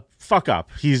fuck up.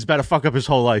 He's been a fuck up his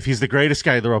whole life. He's the greatest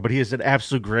guy in the world, but he is an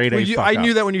absolute grade A fuck up. I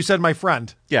knew that when you said my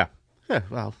friend. Yeah. Yeah,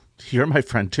 well, you're my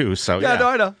friend too, so yeah. No,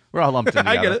 I know. We're all lumped in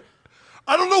together. I get it.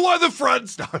 I don't know why the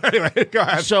friends. No, anyway, go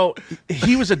ahead. So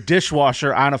he was a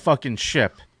dishwasher on a fucking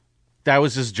ship. That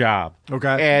was his job.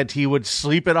 Okay. And he would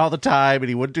sleep it all the time, and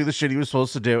he wouldn't do the shit he was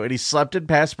supposed to do, and he slept in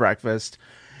past breakfast.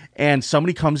 And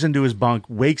somebody comes into his bunk,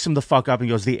 wakes him the fuck up, and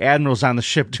goes, the admiral's on the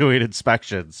ship doing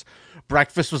inspections.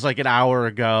 Breakfast was like an hour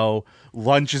ago.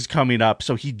 Lunch is coming up.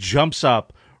 So he jumps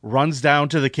up, runs down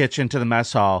to the kitchen, to the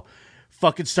mess hall,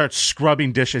 fucking starts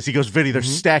scrubbing dishes. He goes, Vinny, they're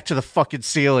stacked to the fucking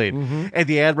ceiling. And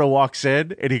the admiral walks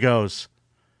in, and he goes,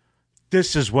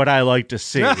 this is what I like to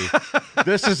see.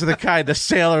 This is the kind of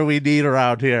sailor we need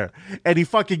around here. And he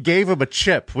fucking gave him a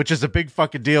chip, which is a big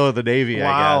fucking deal in the Navy,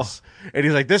 I guess. And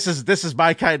he's like, this is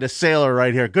my kind of sailor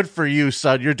right here. Good for you,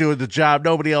 son. You're doing the job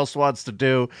nobody else wants to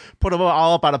do. Put him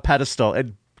all up on a pedestal.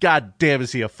 And god damn,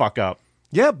 is he a fuck up.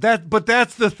 Yeah, but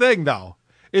that's the thing, though,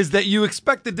 is that you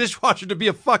expect the dishwasher to be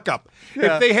a fuck up.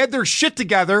 Yeah. If they had their shit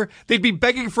together, they'd be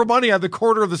begging for money on the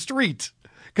corner of the street.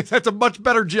 Because that's a much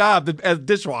better job than as a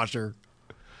dishwasher.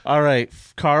 All right,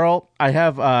 Carl, I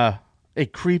have a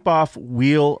creep-off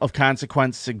wheel of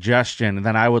consequence suggestion, and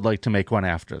then I would like to make one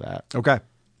after that. Okay.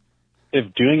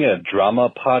 If doing a drama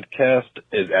podcast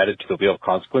is added to the wheel of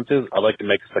consequences, I'd like to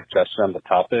make a suggestion on the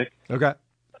topic. Okay.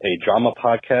 A drama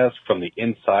podcast from the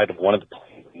inside of one of the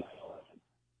planes.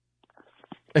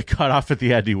 It cut off at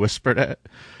the end. He whispered it.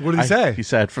 What did he say? He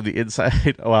said, from the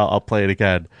inside. Well, I'll play it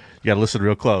again. You got to listen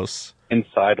real close.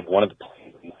 Inside of one of the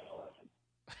planes.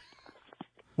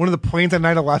 One of the planes at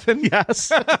 9/11?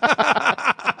 Yes.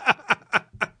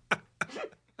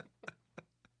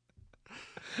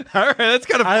 All right, that's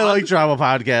kind of fun. I like drama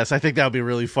podcasts. I think that would be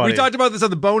really funny. We talked about this on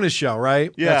the bonus show,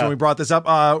 right? Yeah. That's when we brought this up.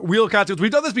 Wheel of Consequence. We've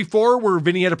done this before where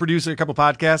Vinny had to produce a couple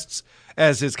podcasts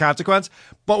as his consequence.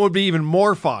 But what would be even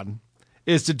more fun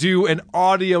is to do an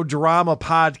audio drama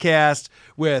podcast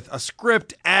with a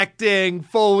script, acting,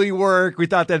 Foley work. We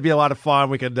thought that'd be a lot of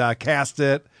fun. We could cast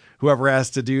it, whoever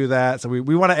has to do that. So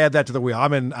we want to add that to the wheel.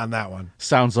 I'm in on that one.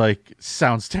 Sounds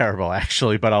terrible,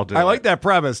 actually, but I'll do it. I like that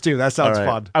premise, too. That sounds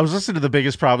fun. I was listening to The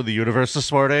Biggest Problem in the Universe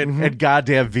this morning, and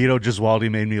goddamn Vito Gesualdi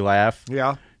made me laugh.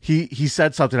 Yeah. He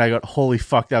said something. I go, holy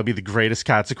fuck, that would be the greatest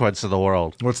consequence in the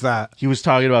world. What's that? He was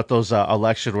talking about those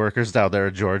election workers down there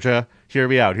in Georgia. Hear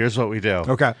me out. Here's what we do.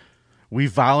 Okay. We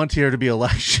volunteer to be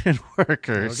election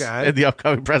workers in the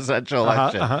upcoming presidential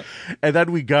election. And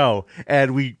then we go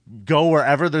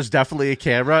wherever there's definitely a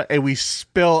camera, and we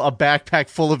spill a backpack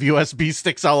full of USB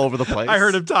sticks all over the place. I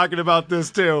heard him talking about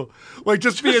this too. Like,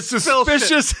 just be as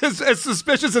suspicious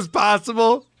as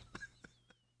possible.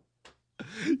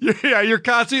 You're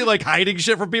constantly like hiding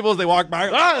shit from people as they walk by.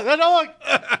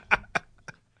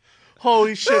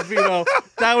 Holy shit, Vito.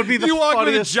 That would be the You walk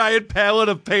funniest. with a giant pallet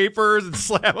of papers and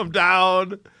slam them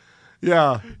down.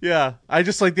 Yeah. Yeah. I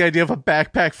just like the idea of a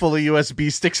backpack full of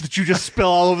USB sticks that you just spill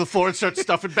all over the floor and start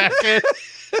stuffing back in.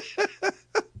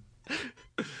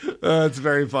 It's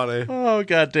very funny. Oh,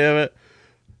 God damn it.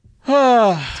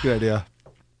 It's a good idea.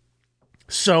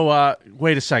 So,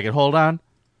 wait a second. Hold on.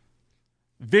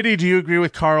 Vinny, do you agree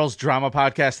with Carl's drama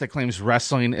podcast that claims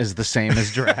wrestling is the same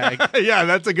as drag? Yeah,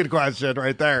 that's a good question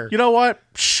right there. You know what?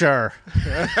 Sure.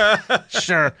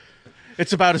 Sure.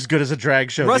 It's about as good as a drag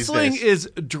show Wrestling these days.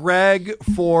 is drag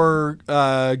for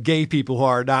gay people who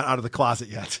are not out of the closet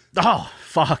yet. Oh,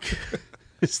 fuck.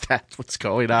 Is that what's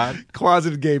going on?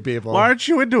 Closeted gay people. Why aren't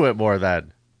you into it more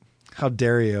then? How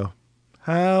dare you?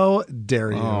 How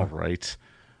dare you? All right.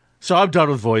 So I'm done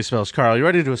with voicemails. Carl, you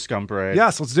ready to do a scum parade?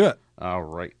 Yes, let's do it. All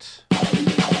right.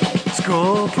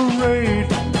 Scum parade,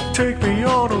 take me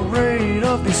on a raid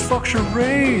of these fuck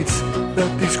charades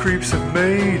that these creeps have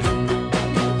made.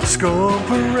 Scum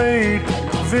parade,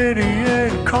 Vinny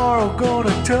and Carl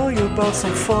gonna tell you about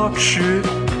some fuck shit.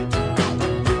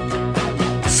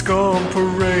 Scum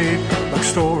parade, like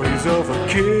stories of a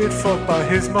kid fucked by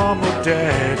his mom or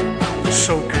dad,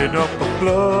 soaking up the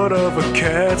blood of a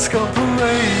cat. Scum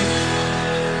parade.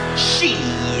 Shit.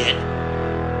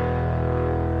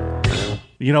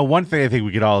 You know, one thing I think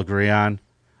we could all agree on,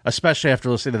 especially after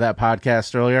listening to that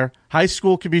podcast earlier, high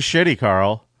school can be shitty,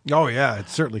 Carl. Oh, yeah, it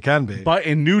certainly can be. But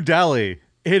in New Delhi,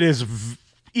 it is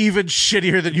even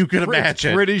shittier than you could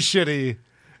imagine. It's pretty shitty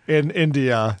in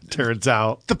India, turns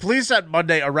out. The police on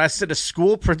Monday arrested a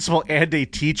school principal and a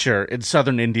teacher in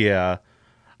southern India.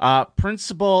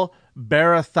 Principal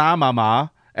Barathamama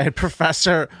and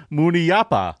Professor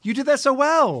Muniyappa. You did that so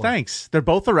well. Thanks. They're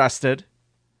both arrested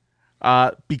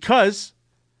because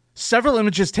several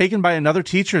images taken by another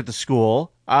teacher at the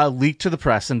school leaked to the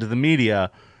press and to the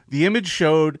media. The image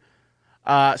showed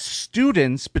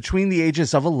students between the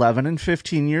ages of 11 and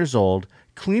 15 years old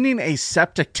cleaning a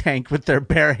septic tank with their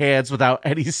bare hands without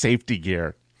any safety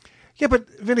gear. Yeah, but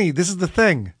Vinny, this is the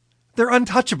thing. They're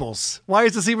untouchables. Why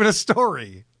is this even a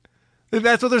story?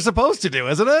 That's what they're supposed to do,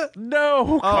 isn't it?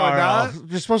 No, Carl.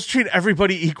 You're supposed to treat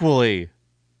everybody equally.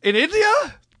 In India?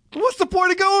 What's the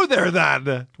point of going there,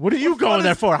 then? What are you going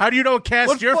there for? How do you know what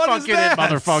caste you're fucking in,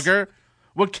 motherfucker?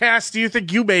 What caste do you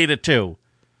think you made it to?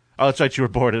 Oh, that's right. You were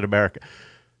born in America.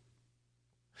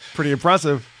 Pretty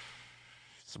impressive.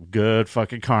 Some good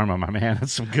fucking karma, my man.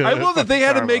 That's some good. I love that they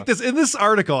had karma. to make this in this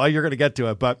article. You're going to get to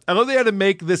it, but I love they had to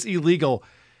make this illegal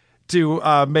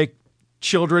to make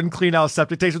children clean out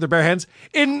septic tanks with their bare hands.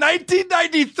 In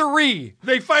 1993,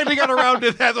 they finally got around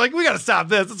to that. They're like, we got to stop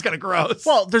this. It's kind of gross.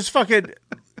 Well, there's fucking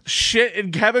shit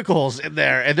and chemicals in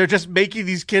there, and they're just making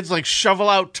these kids like shovel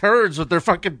out turds with their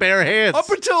fucking bare hands. Up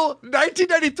until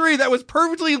 1993, that was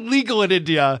perfectly legal in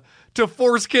India to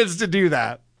force kids to do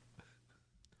that.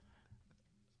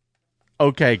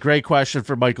 Okay, great question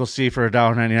for Michael C. for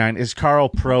 $1.99. Is Carl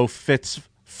pro Fritz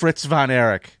von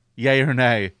Erich? Yay or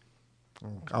nay?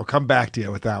 I'll come back to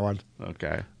you with that one.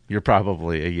 Okay. You're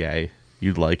probably a yay.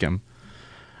 You'd like him.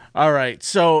 All right.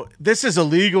 So this is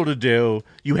illegal to do.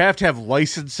 You have to have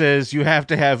licenses. You have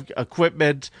to have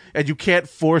equipment. And you can't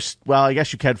force, well, I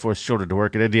guess you can force children to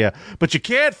work in India, but you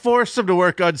can't force them to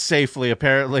work unsafely,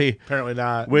 apparently. Apparently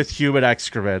not. With human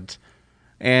excrement.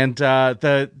 And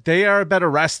they are been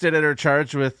arrested and are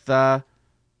charged with, doesn't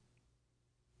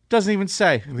even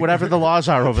say, whatever the laws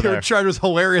are over there. They're charged with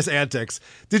hilarious antics.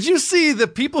 Did you see the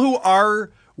people who are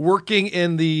working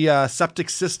in the septic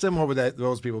system? What would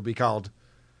those people be called?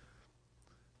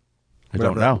 I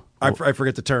don't know. I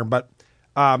forget the term, but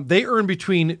they earn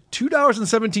between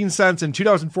 $2.17 and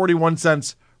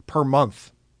 $2.41 per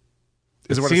month.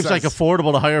 It seems like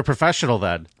affordable to hire a professional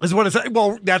then. Is what it says.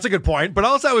 Well, that's a good point. But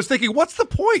also I was thinking, what's the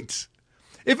point?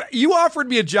 If you offered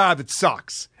me a job that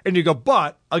sucks and you go,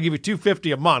 but I'll give you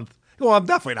 $250 a month. Well, I'm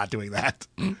definitely not doing that.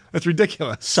 That's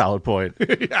ridiculous. Solid point.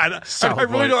 I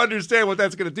really don't understand what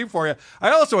that's going to do for you.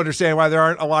 I also understand why there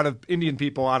aren't a lot of Indian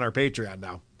people on our Patreon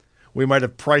now. We might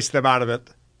have priced them out of it.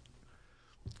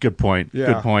 Good point. Yeah.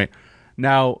 Good point.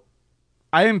 Now,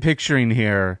 I am picturing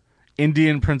here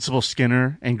Indian Principal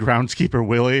Skinner and groundskeeper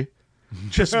Willie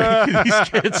just making these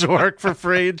kids work for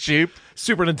free and cheap.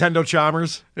 Super Nintendo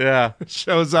Chalmers. Yeah.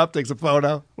 Shows up, takes a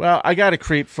photo. Well, I got a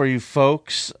creep for you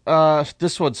folks.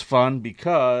 This one's fun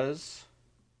because...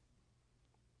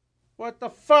 What the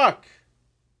fuck?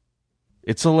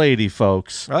 It's a lady,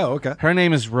 folks. Oh, okay. Her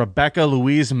name is Rebecca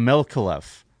Louise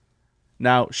Milcalef.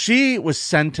 Now, she was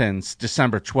sentenced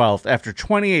December 12th after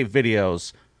 28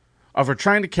 videos of her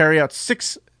trying to carry out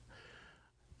 6...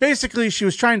 Basically, she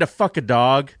was trying to fuck a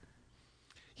dog.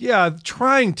 Yeah,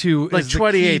 trying to like is the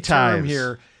 28 key term times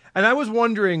here. And I was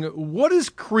wondering, what is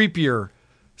creepier,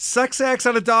 sex acts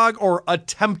on a dog or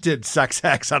attempted sex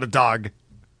acts on a dog?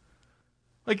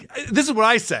 Like, this is what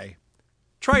I say.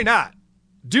 Try not.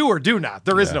 Do or do not.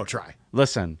 There is no try.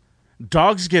 Listen,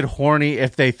 dogs get horny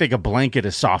if they think a blanket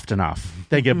is soft enough.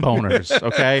 They get boners,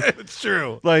 okay? It's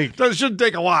true. Like, that shouldn't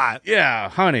take a lot. Yeah,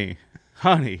 honey,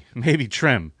 maybe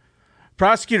trim.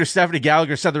 Prosecutor Stephanie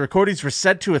Gallagher said the recordings were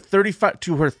sent to her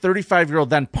 35-year-old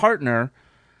then partner.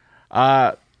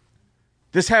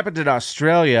 This happened in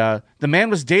Australia. The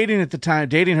man was dating her at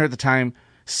the time,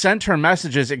 sent her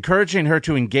messages encouraging her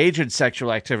to engage in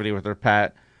sexual activity with her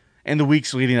pet in the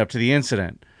weeks leading up to the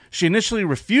incident. She initially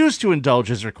refused to indulge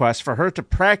his request for her to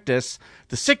practice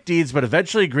the sick deeds, but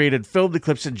eventually agreed and filmed the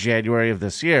clips in January of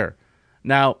this year.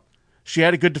 Now, she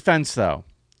had a good defense, though.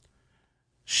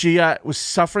 She was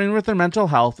suffering with her mental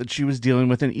health, and she was dealing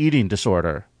with an eating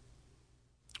disorder.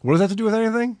 What does that have to do with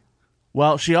anything?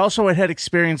 Well, she also had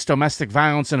experienced domestic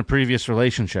violence in a previous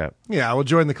relationship. Yeah, we'll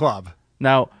join the club.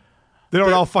 Now, they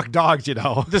don't all fuck dogs, you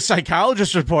know. The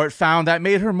psychologist report found that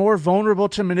made her more vulnerable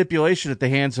to manipulation at the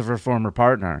hands of her former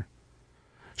partner.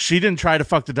 She didn't try to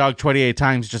fuck the dog 28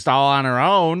 times just all on her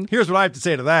own. Here's what I have to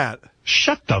say to that.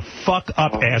 Shut the fuck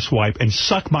up, asswipe, and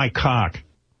suck my cock.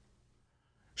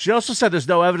 She also said there's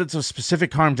no evidence of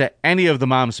specific harm to any of the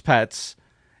mom's pets.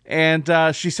 And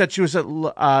she said she was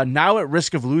now at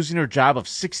risk of losing her job of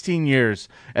 16 years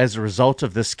as a result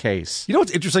of this case. You know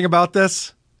what's interesting about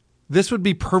this? This would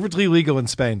be perfectly legal in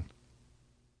Spain.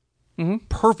 Mm-hmm.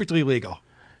 Perfectly legal.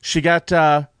 She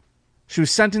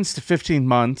was sentenced to 15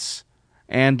 months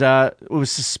and was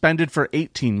suspended for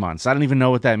 18 months. I don't even know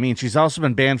what that means. She's also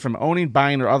been banned from owning,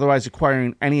 buying, or otherwise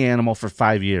acquiring any animal for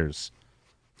 5 years.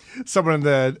 Someone in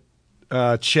the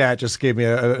chat just gave me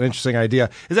an interesting idea.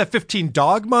 Is that 15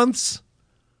 dog months?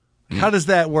 How does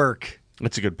that work?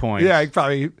 That's a good point. Yeah, I could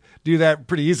probably do that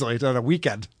pretty easily on a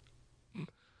weekend.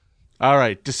 All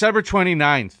right, December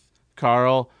 29th,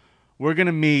 Carl, we're going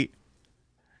to meet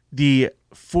the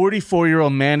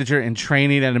 44-year-old manager in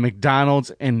training at a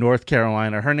McDonald's in North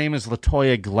Carolina. Her name is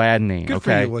LaToya Gladney. Good for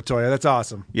you, LaToya. That's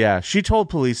awesome. Yeah, she told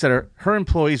police that her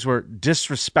employees were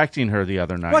disrespecting her the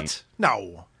other night. What?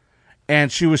 No. And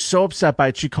she was so upset by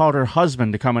it, she called her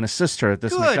husband to come and assist her at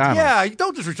this McDonald's. Yeah, you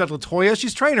don't disrespect LaToya.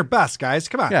 She's trying her best, guys.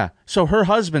 Come on. Yeah. So her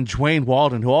husband, Dwayne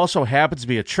Walden, who also happens to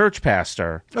be a church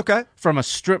pastor. Okay. From a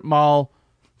strip mall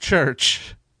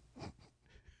church.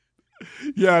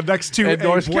 Yeah, next to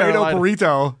North Bueno Carolina.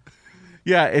 Burrito.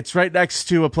 Yeah, it's right next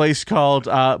to a place called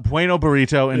Bueno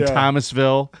Burrito in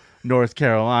Thomasville, North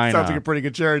Carolina. Sounds like a pretty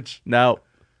good church. Now,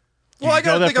 well, I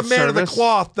got to think a man of the service?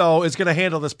 cloth, though, is going to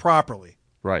handle this properly.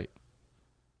 Right.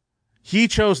 He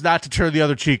chose not to turn the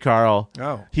other cheek, Carl.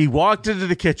 Oh. He walked into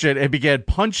the kitchen and began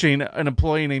punching an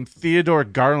employee named Theodore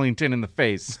Garlington in the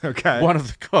face. Okay. One of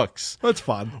the cooks. That's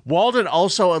fun. Walden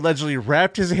also allegedly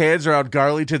wrapped his hands around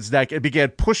Garlington's neck and began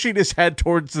pushing his head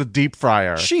towards the deep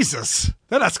fryer. Jesus.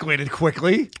 That escalated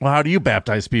quickly. Well, how do you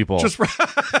baptize people? Just for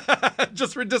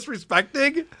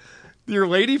disrespecting your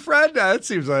lady friend? That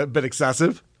seems a bit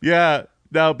excessive. Yeah.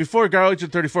 Now, before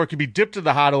Garlington 34 could be dipped in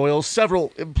the hot oil,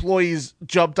 several employees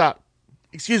jumped on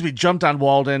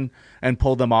Walden and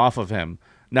pulled them off of him.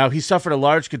 Now, he suffered a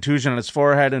large contusion on his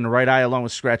forehead and right eye, along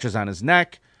with scratches on his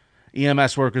neck.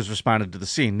 EMS workers responded to the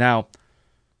scene. Now,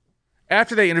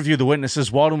 after they interviewed the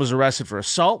witnesses, Walden was arrested for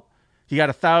assault. He got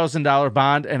a $1,000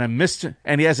 bond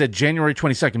and he has a January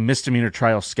 22nd misdemeanor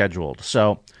trial scheduled.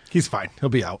 So he's fine. He'll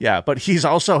be out. Yeah, but he's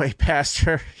also a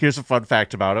pastor. Here's a fun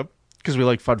fact about him, because we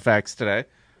like fun facts today.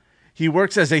 He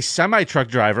works as a semi-truck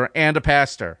driver and a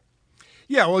pastor.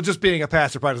 Yeah, well, just being a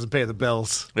pastor probably doesn't pay the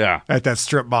bills. Yeah. At that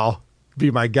strip mall,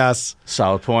 be my guess.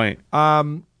 Solid point.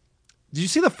 Did you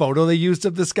see the photo they used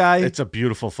of this guy? It's a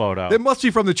beautiful photo. It must be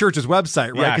from the church's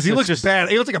website, right? Because he looks bad.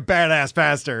 He looks like a badass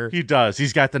pastor. He does.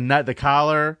 He's got the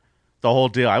collar, the whole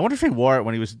deal. I wonder if he wore it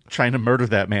when he was trying to murder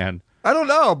that man. I don't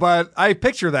know, but I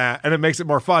picture that, and it makes it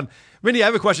more fun. Vinny, I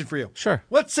have a question for you. Sure.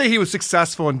 Let's say he was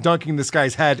successful in dunking this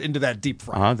guy's head into that deep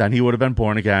fryer. Then he would have been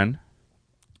born again.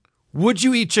 Would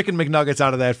you eat chicken McNuggets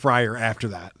out of that fryer after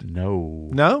that? No.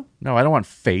 No? No, I don't want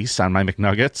face on my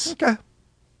McNuggets. Okay.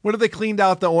 What if they cleaned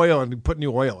out the oil and put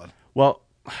new oil in? Well,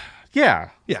 yeah.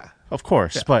 Yeah. Of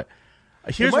course. Yeah. But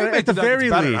here's what, at the very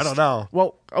least. I don't know.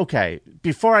 Well, okay.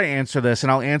 Before I answer this,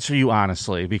 and I'll answer you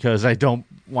honestly, because I don't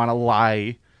want to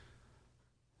lie.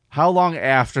 How long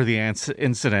after the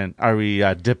incident are we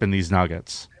dipping these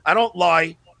nuggets? I don't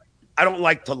lie. I don't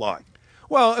like to lie.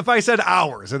 Well, if I said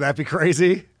hours, would that be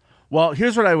crazy? Well,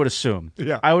 here's what I would assume.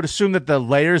 Yeah. I would assume that the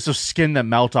layers of skin that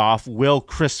melt off will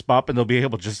crisp up, and they'll be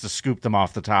able just to scoop them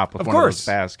off the top with one of those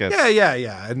baskets.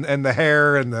 Yeah. And the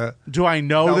hair and the Do I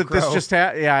know Velcro. that this just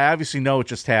happened? Yeah, I obviously know it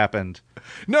just happened.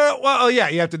 No, well, yeah,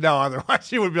 you have to know. Otherwise,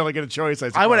 you wouldn't be able to get a choice, I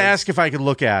suppose. I would ask if I could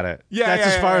look at it. Yeah,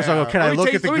 That's as far as I go. Can I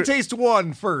look at the... Let me taste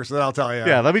one first, and I'll tell you.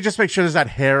 Yeah, let me just make sure there's not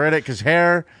hair in it, because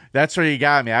hair, that's where you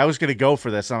got me. I was going to go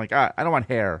for this. I'm like, I don't want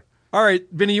hair. All right,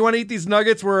 Vinny, you want to eat these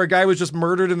nuggets where a guy was just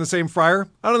murdered in the same fryer?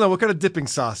 I don't know. What kind of dipping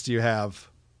sauce do you have?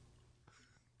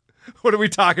 What are we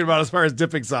talking about as far as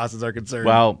dipping sauces are concerned?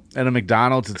 Well, at a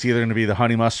McDonald's, it's either going to be the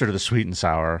honey mustard or the sweet and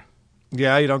sour.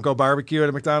 Yeah, you don't go barbecue at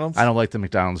a McDonald's? I don't like the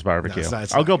McDonald's barbecue. No,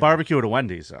 it's I'll go not good. barbecue at a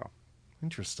Wendy's, though.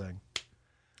 Interesting.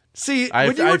 See,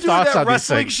 when you were doing that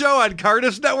wrestling show on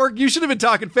Cardiff's Network, you should have been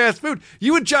talking fast food.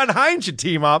 You and John Hines should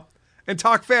team up and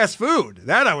talk fast food.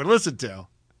 That I would listen to.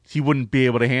 He wouldn't be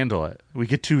able to handle it. We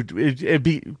get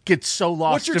get so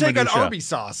lost. What's your take on Arby's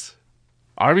sauce?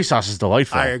 Arby's sauce is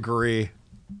delightful. I agree.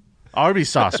 Arby's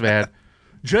sauce, man.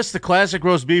 Just the classic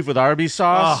roast beef with Arby's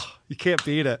sauce. Oh, you can't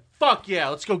beat it. Fuck yeah,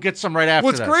 let's go get some right after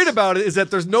What's this. great about it is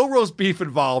that there's no roast beef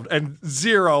involved and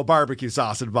zero barbecue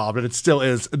sauce involved, and it still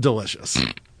is delicious.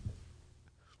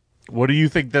 What do you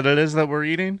think that it is that we're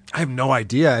eating? I have no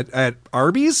idea. At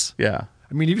Arby's? Yeah.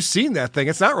 I mean, you've seen that thing.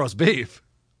 It's not roast beef.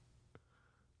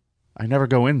 I never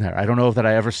go in there. I don't know if that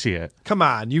I ever see it. Come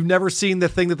on. You've never seen the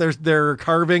thing that they're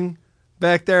carving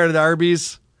back there at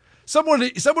Arby's? Someone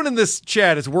in this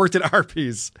chat has worked at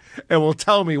Arby's and will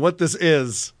tell me what this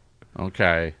is.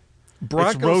 Okay.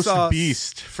 Bronco it's roast sauce.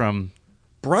 beast from...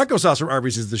 Bronco sauce from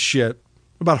Arby's is the shit.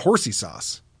 What about horsey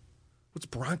sauce? What's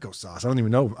Bronco sauce? I don't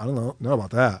even know. I don't know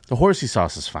about that. The horsey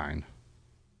sauce is fine.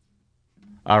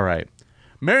 All right.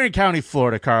 Marion County,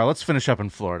 Florida, Carl. Let's finish up in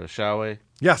Florida, shall we?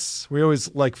 Yes, we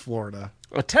always like Florida.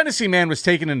 A Tennessee man was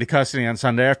taken into custody on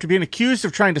Sunday after being accused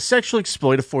of trying to sexually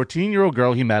exploit a 14-year-old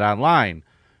girl he met online.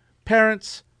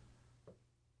 Parents,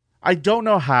 I don't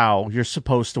know how you're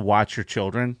supposed to watch your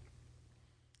children,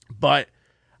 but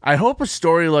I hope a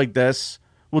story like this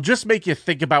will just make you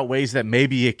think about ways that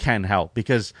maybe it can help,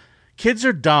 because kids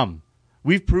are dumb.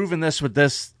 We've proven this with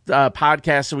this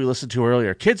podcast that we listened to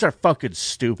earlier. Kids are fucking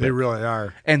stupid. They really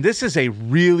are. And this is a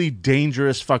really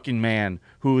dangerous fucking man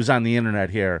who was on the internet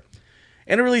here.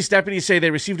 In a release, deputies say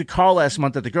they received a call last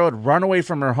month that the girl had run away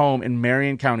from her home in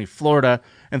Marion County, Florida.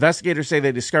 Investigators say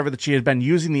they discovered that she had been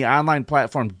using the online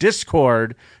platform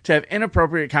Discord to have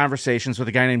inappropriate conversations with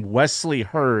a guy named Wesley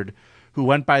Hurd, who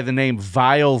went by the name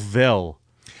Vileville.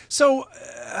 So,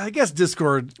 I guess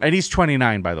Discord... And he's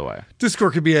 29, by the way.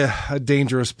 Discord could be a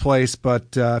dangerous place,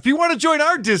 but if you want to join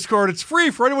our Discord, it's free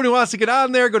for anyone who wants to get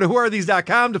on there. Go to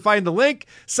whoarethese.com to find the link.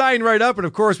 Sign right up. And,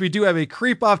 of course, we do have a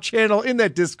creep-off channel in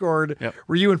that Discord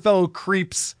where you and fellow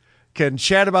creeps can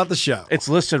chat about the show. It's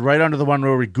listed right under the one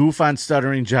where we goof on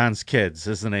Stuttering John's Kids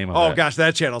is the name of it. Oh, gosh,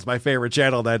 that channel's my favorite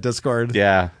channel, that Discord.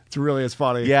 Yeah. It really is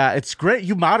funny. Yeah, it's great.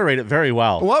 You moderate it very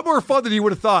well. A lot more fun than you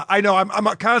would have thought. I know. I'm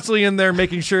constantly in there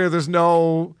making sure there's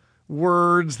no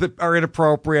words that are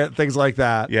inappropriate, things like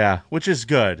that. Yeah, which is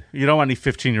good. You don't want any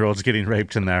 15-year-olds getting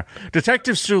raped in there.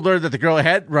 Detectives soon learned that the girl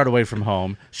had run away from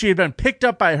home. She had been picked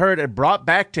up by Hurd and brought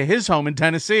back to his home in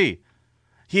Tennessee.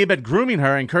 He had been grooming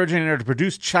her, encouraging her to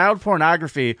produce child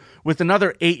pornography with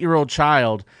another 8-year-old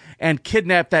child and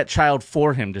kidnapped that child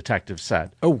for him, detectives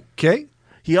said. Okay.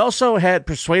 He also had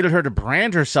persuaded her to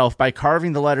brand herself by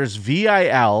carving the letters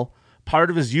VIL, part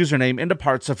of his username, into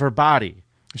parts of her body.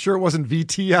 Sure it wasn't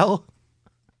VTL?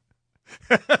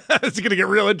 It's going to get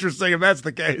real interesting if that's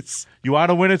the case. You want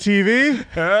to win a TV?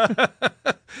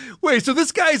 Wait, so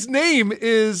this guy's name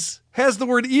has the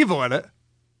word evil in it.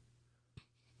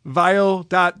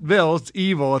 Vile.vil, it's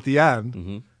evil at the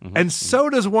end. And so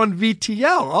does one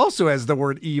VTL, also has the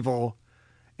word evil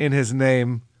in his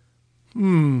name.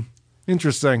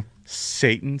 Interesting.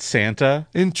 Satan, Santa.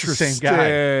 Interesting.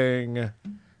 Same guy.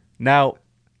 Now,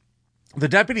 the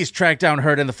deputies tracked down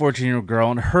Hurd and the 14-year-old girl,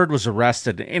 and Hurd was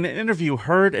arrested. In an interview,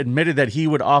 Hurd admitted that he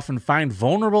would often find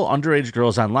vulnerable underage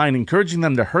girls online, encouraging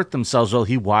them to hurt themselves while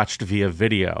he watched via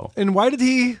video. And why did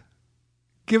he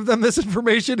give them this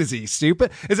information? Is he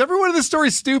stupid? Is everyone in this story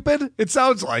stupid? It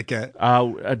sounds like it.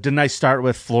 Didn't I start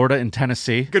with Florida and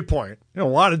Tennessee? Good point. A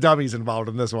lot of dummies involved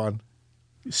in this one.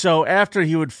 So after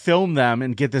he would film them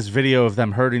and get this video of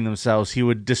them hurting themselves, he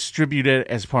would distribute it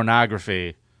as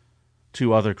pornography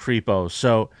to other creepos.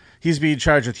 So he's being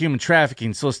charged with human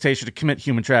trafficking, solicitation to commit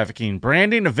human trafficking,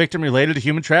 branding a victim related to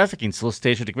human trafficking,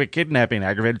 solicitation to commit kidnapping,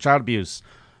 aggravated child abuse,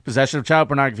 possession of child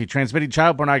pornography, transmitting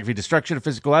child pornography, destruction of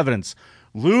physical evidence,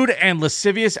 lewd and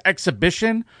lascivious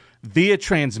exhibition via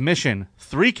transmission,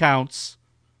 3 counts,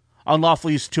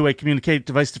 unlawful use of two-way communicating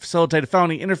device to facilitate a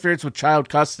felony, interference with child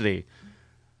custody.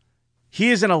 He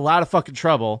is in a lot of fucking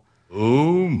trouble.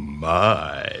 Oh,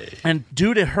 my. And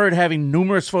due to Hurd having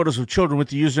numerous photos of children with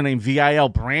the username VIL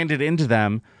branded into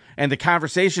them and the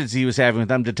conversations he was having with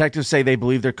them, detectives say they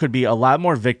believe there could be a lot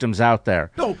more victims out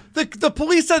there. No, the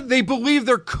police said they believe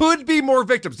there could be more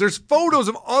victims. There's photos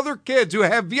of other kids who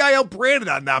have VIL branded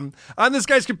on them on this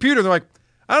guy's computer. They're like,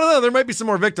 I don't know, there might be some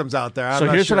more victims out there. So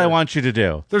here's what I want you to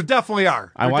do. There definitely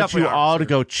are. I want you all to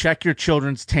go check your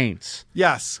children's taints.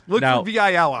 Yes. Look for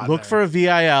VIL on Look for a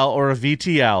VIL or a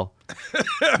VTL.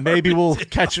 Maybe we'll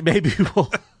catch. Maybe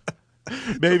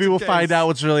we'll find out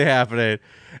what's really happening.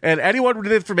 And anyone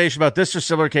with information about this or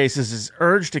similar cases is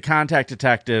urged to contact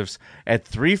detectives at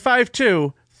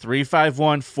 352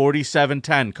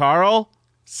 351-4710. Carl?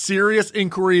 Serious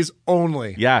inquiries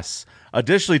only. Yes.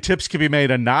 Additionally, tips can be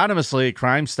made anonymously at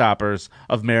Crime Stoppers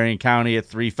of Marion County at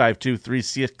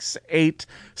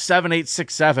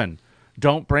 352-368-7867.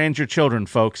 Don't brand your children,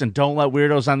 folks, and don't let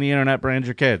weirdos on the internet brand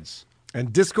your kids.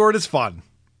 And Discord is fun.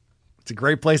 It's a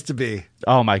great place to be.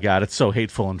 Oh, my God. It's so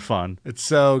hateful and fun. It's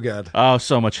so good. Oh,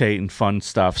 so much hate and fun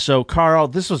stuff. So, Carl,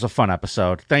 this was a fun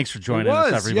episode. Thanks for joining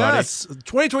us, everybody. Yes.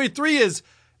 2023 is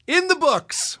in the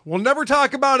books. We'll never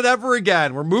talk about it ever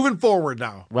again. We're moving forward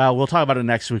now. Well, we'll talk about it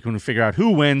next week when we figure out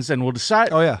who wins, and we'll decide.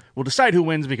 Oh, yeah. We'll decide who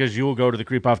wins because you will go to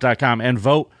thecreepoff.com and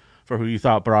vote for who you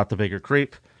thought brought the bigger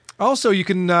creep. Also, you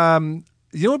can, you know,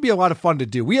 it'd be a lot of fun to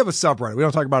do. We have a subreddit. We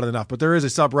don't talk about it enough, but there is a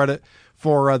subreddit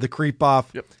for the Creep Off.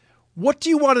 Yep. What do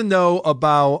you want to know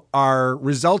about our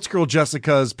results girl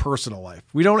Jessica's personal life?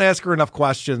 We don't ask her enough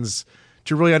questions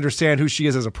to really understand who she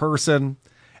is as a person,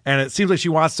 and it seems like she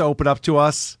wants to open up to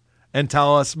us and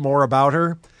tell us more about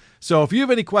her. So if you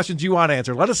have any questions you want to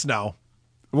answer, let us know.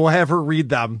 We'll have her read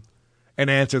them and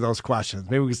answer those questions.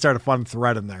 Maybe we can start a fun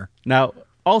thread in there. Now,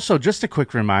 also, just a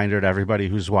quick reminder to everybody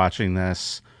who's watching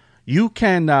this, you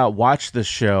can watch this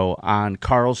show on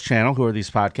Carl's channel, Who Are These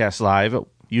Podcasts Live,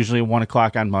 usually at 1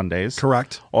 o'clock on Mondays.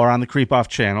 Correct. Or on the Creep Off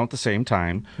channel at the same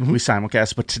time. We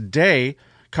simulcast. But today,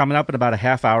 coming up in about a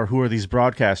half hour, Who Are These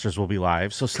Broadcasters will be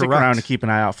live. So stick around and keep an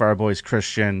eye out for our boys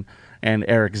Christian and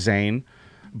Eric Zane,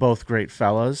 both great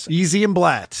fellas. Easy and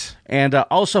Blatt. And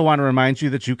also want to remind you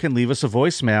that you can leave us a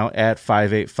voicemail at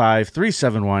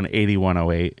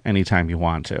 585-371-8108 anytime you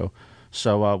want to.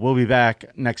 So we'll be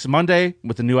back next Monday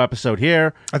with a new episode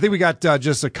here. I think we got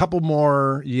just a couple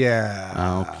more.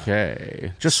 Yeah.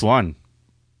 Okay. Just one.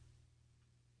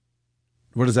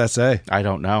 What does that say? I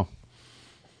don't know.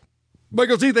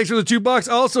 Michael T, thanks for the $2.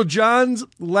 Also, John's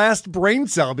last brain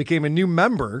cell became a new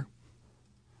member.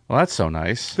 Well, that's so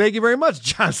nice. Thank you very much,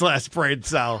 John's last brain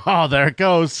cell. Oh, there it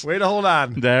goes. Way to hold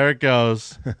on. There it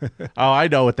goes. Oh, I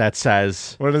know what that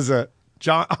says. What is it?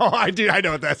 John? Oh, I do. I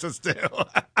know what that says too.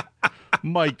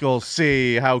 Michael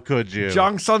C. How could you?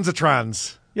 John Sons of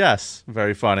Trans. Yes.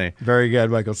 Very funny. Very good,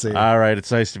 Michael C. All right.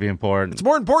 It's nice to be important. It's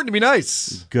more important to be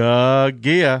nice.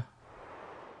 Gia.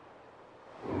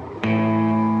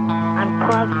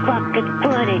 Unplug fucking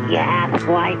footage, you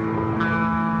asswipe.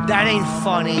 That ain't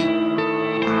funny.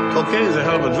 Cocaine is a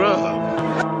hell of a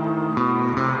drug.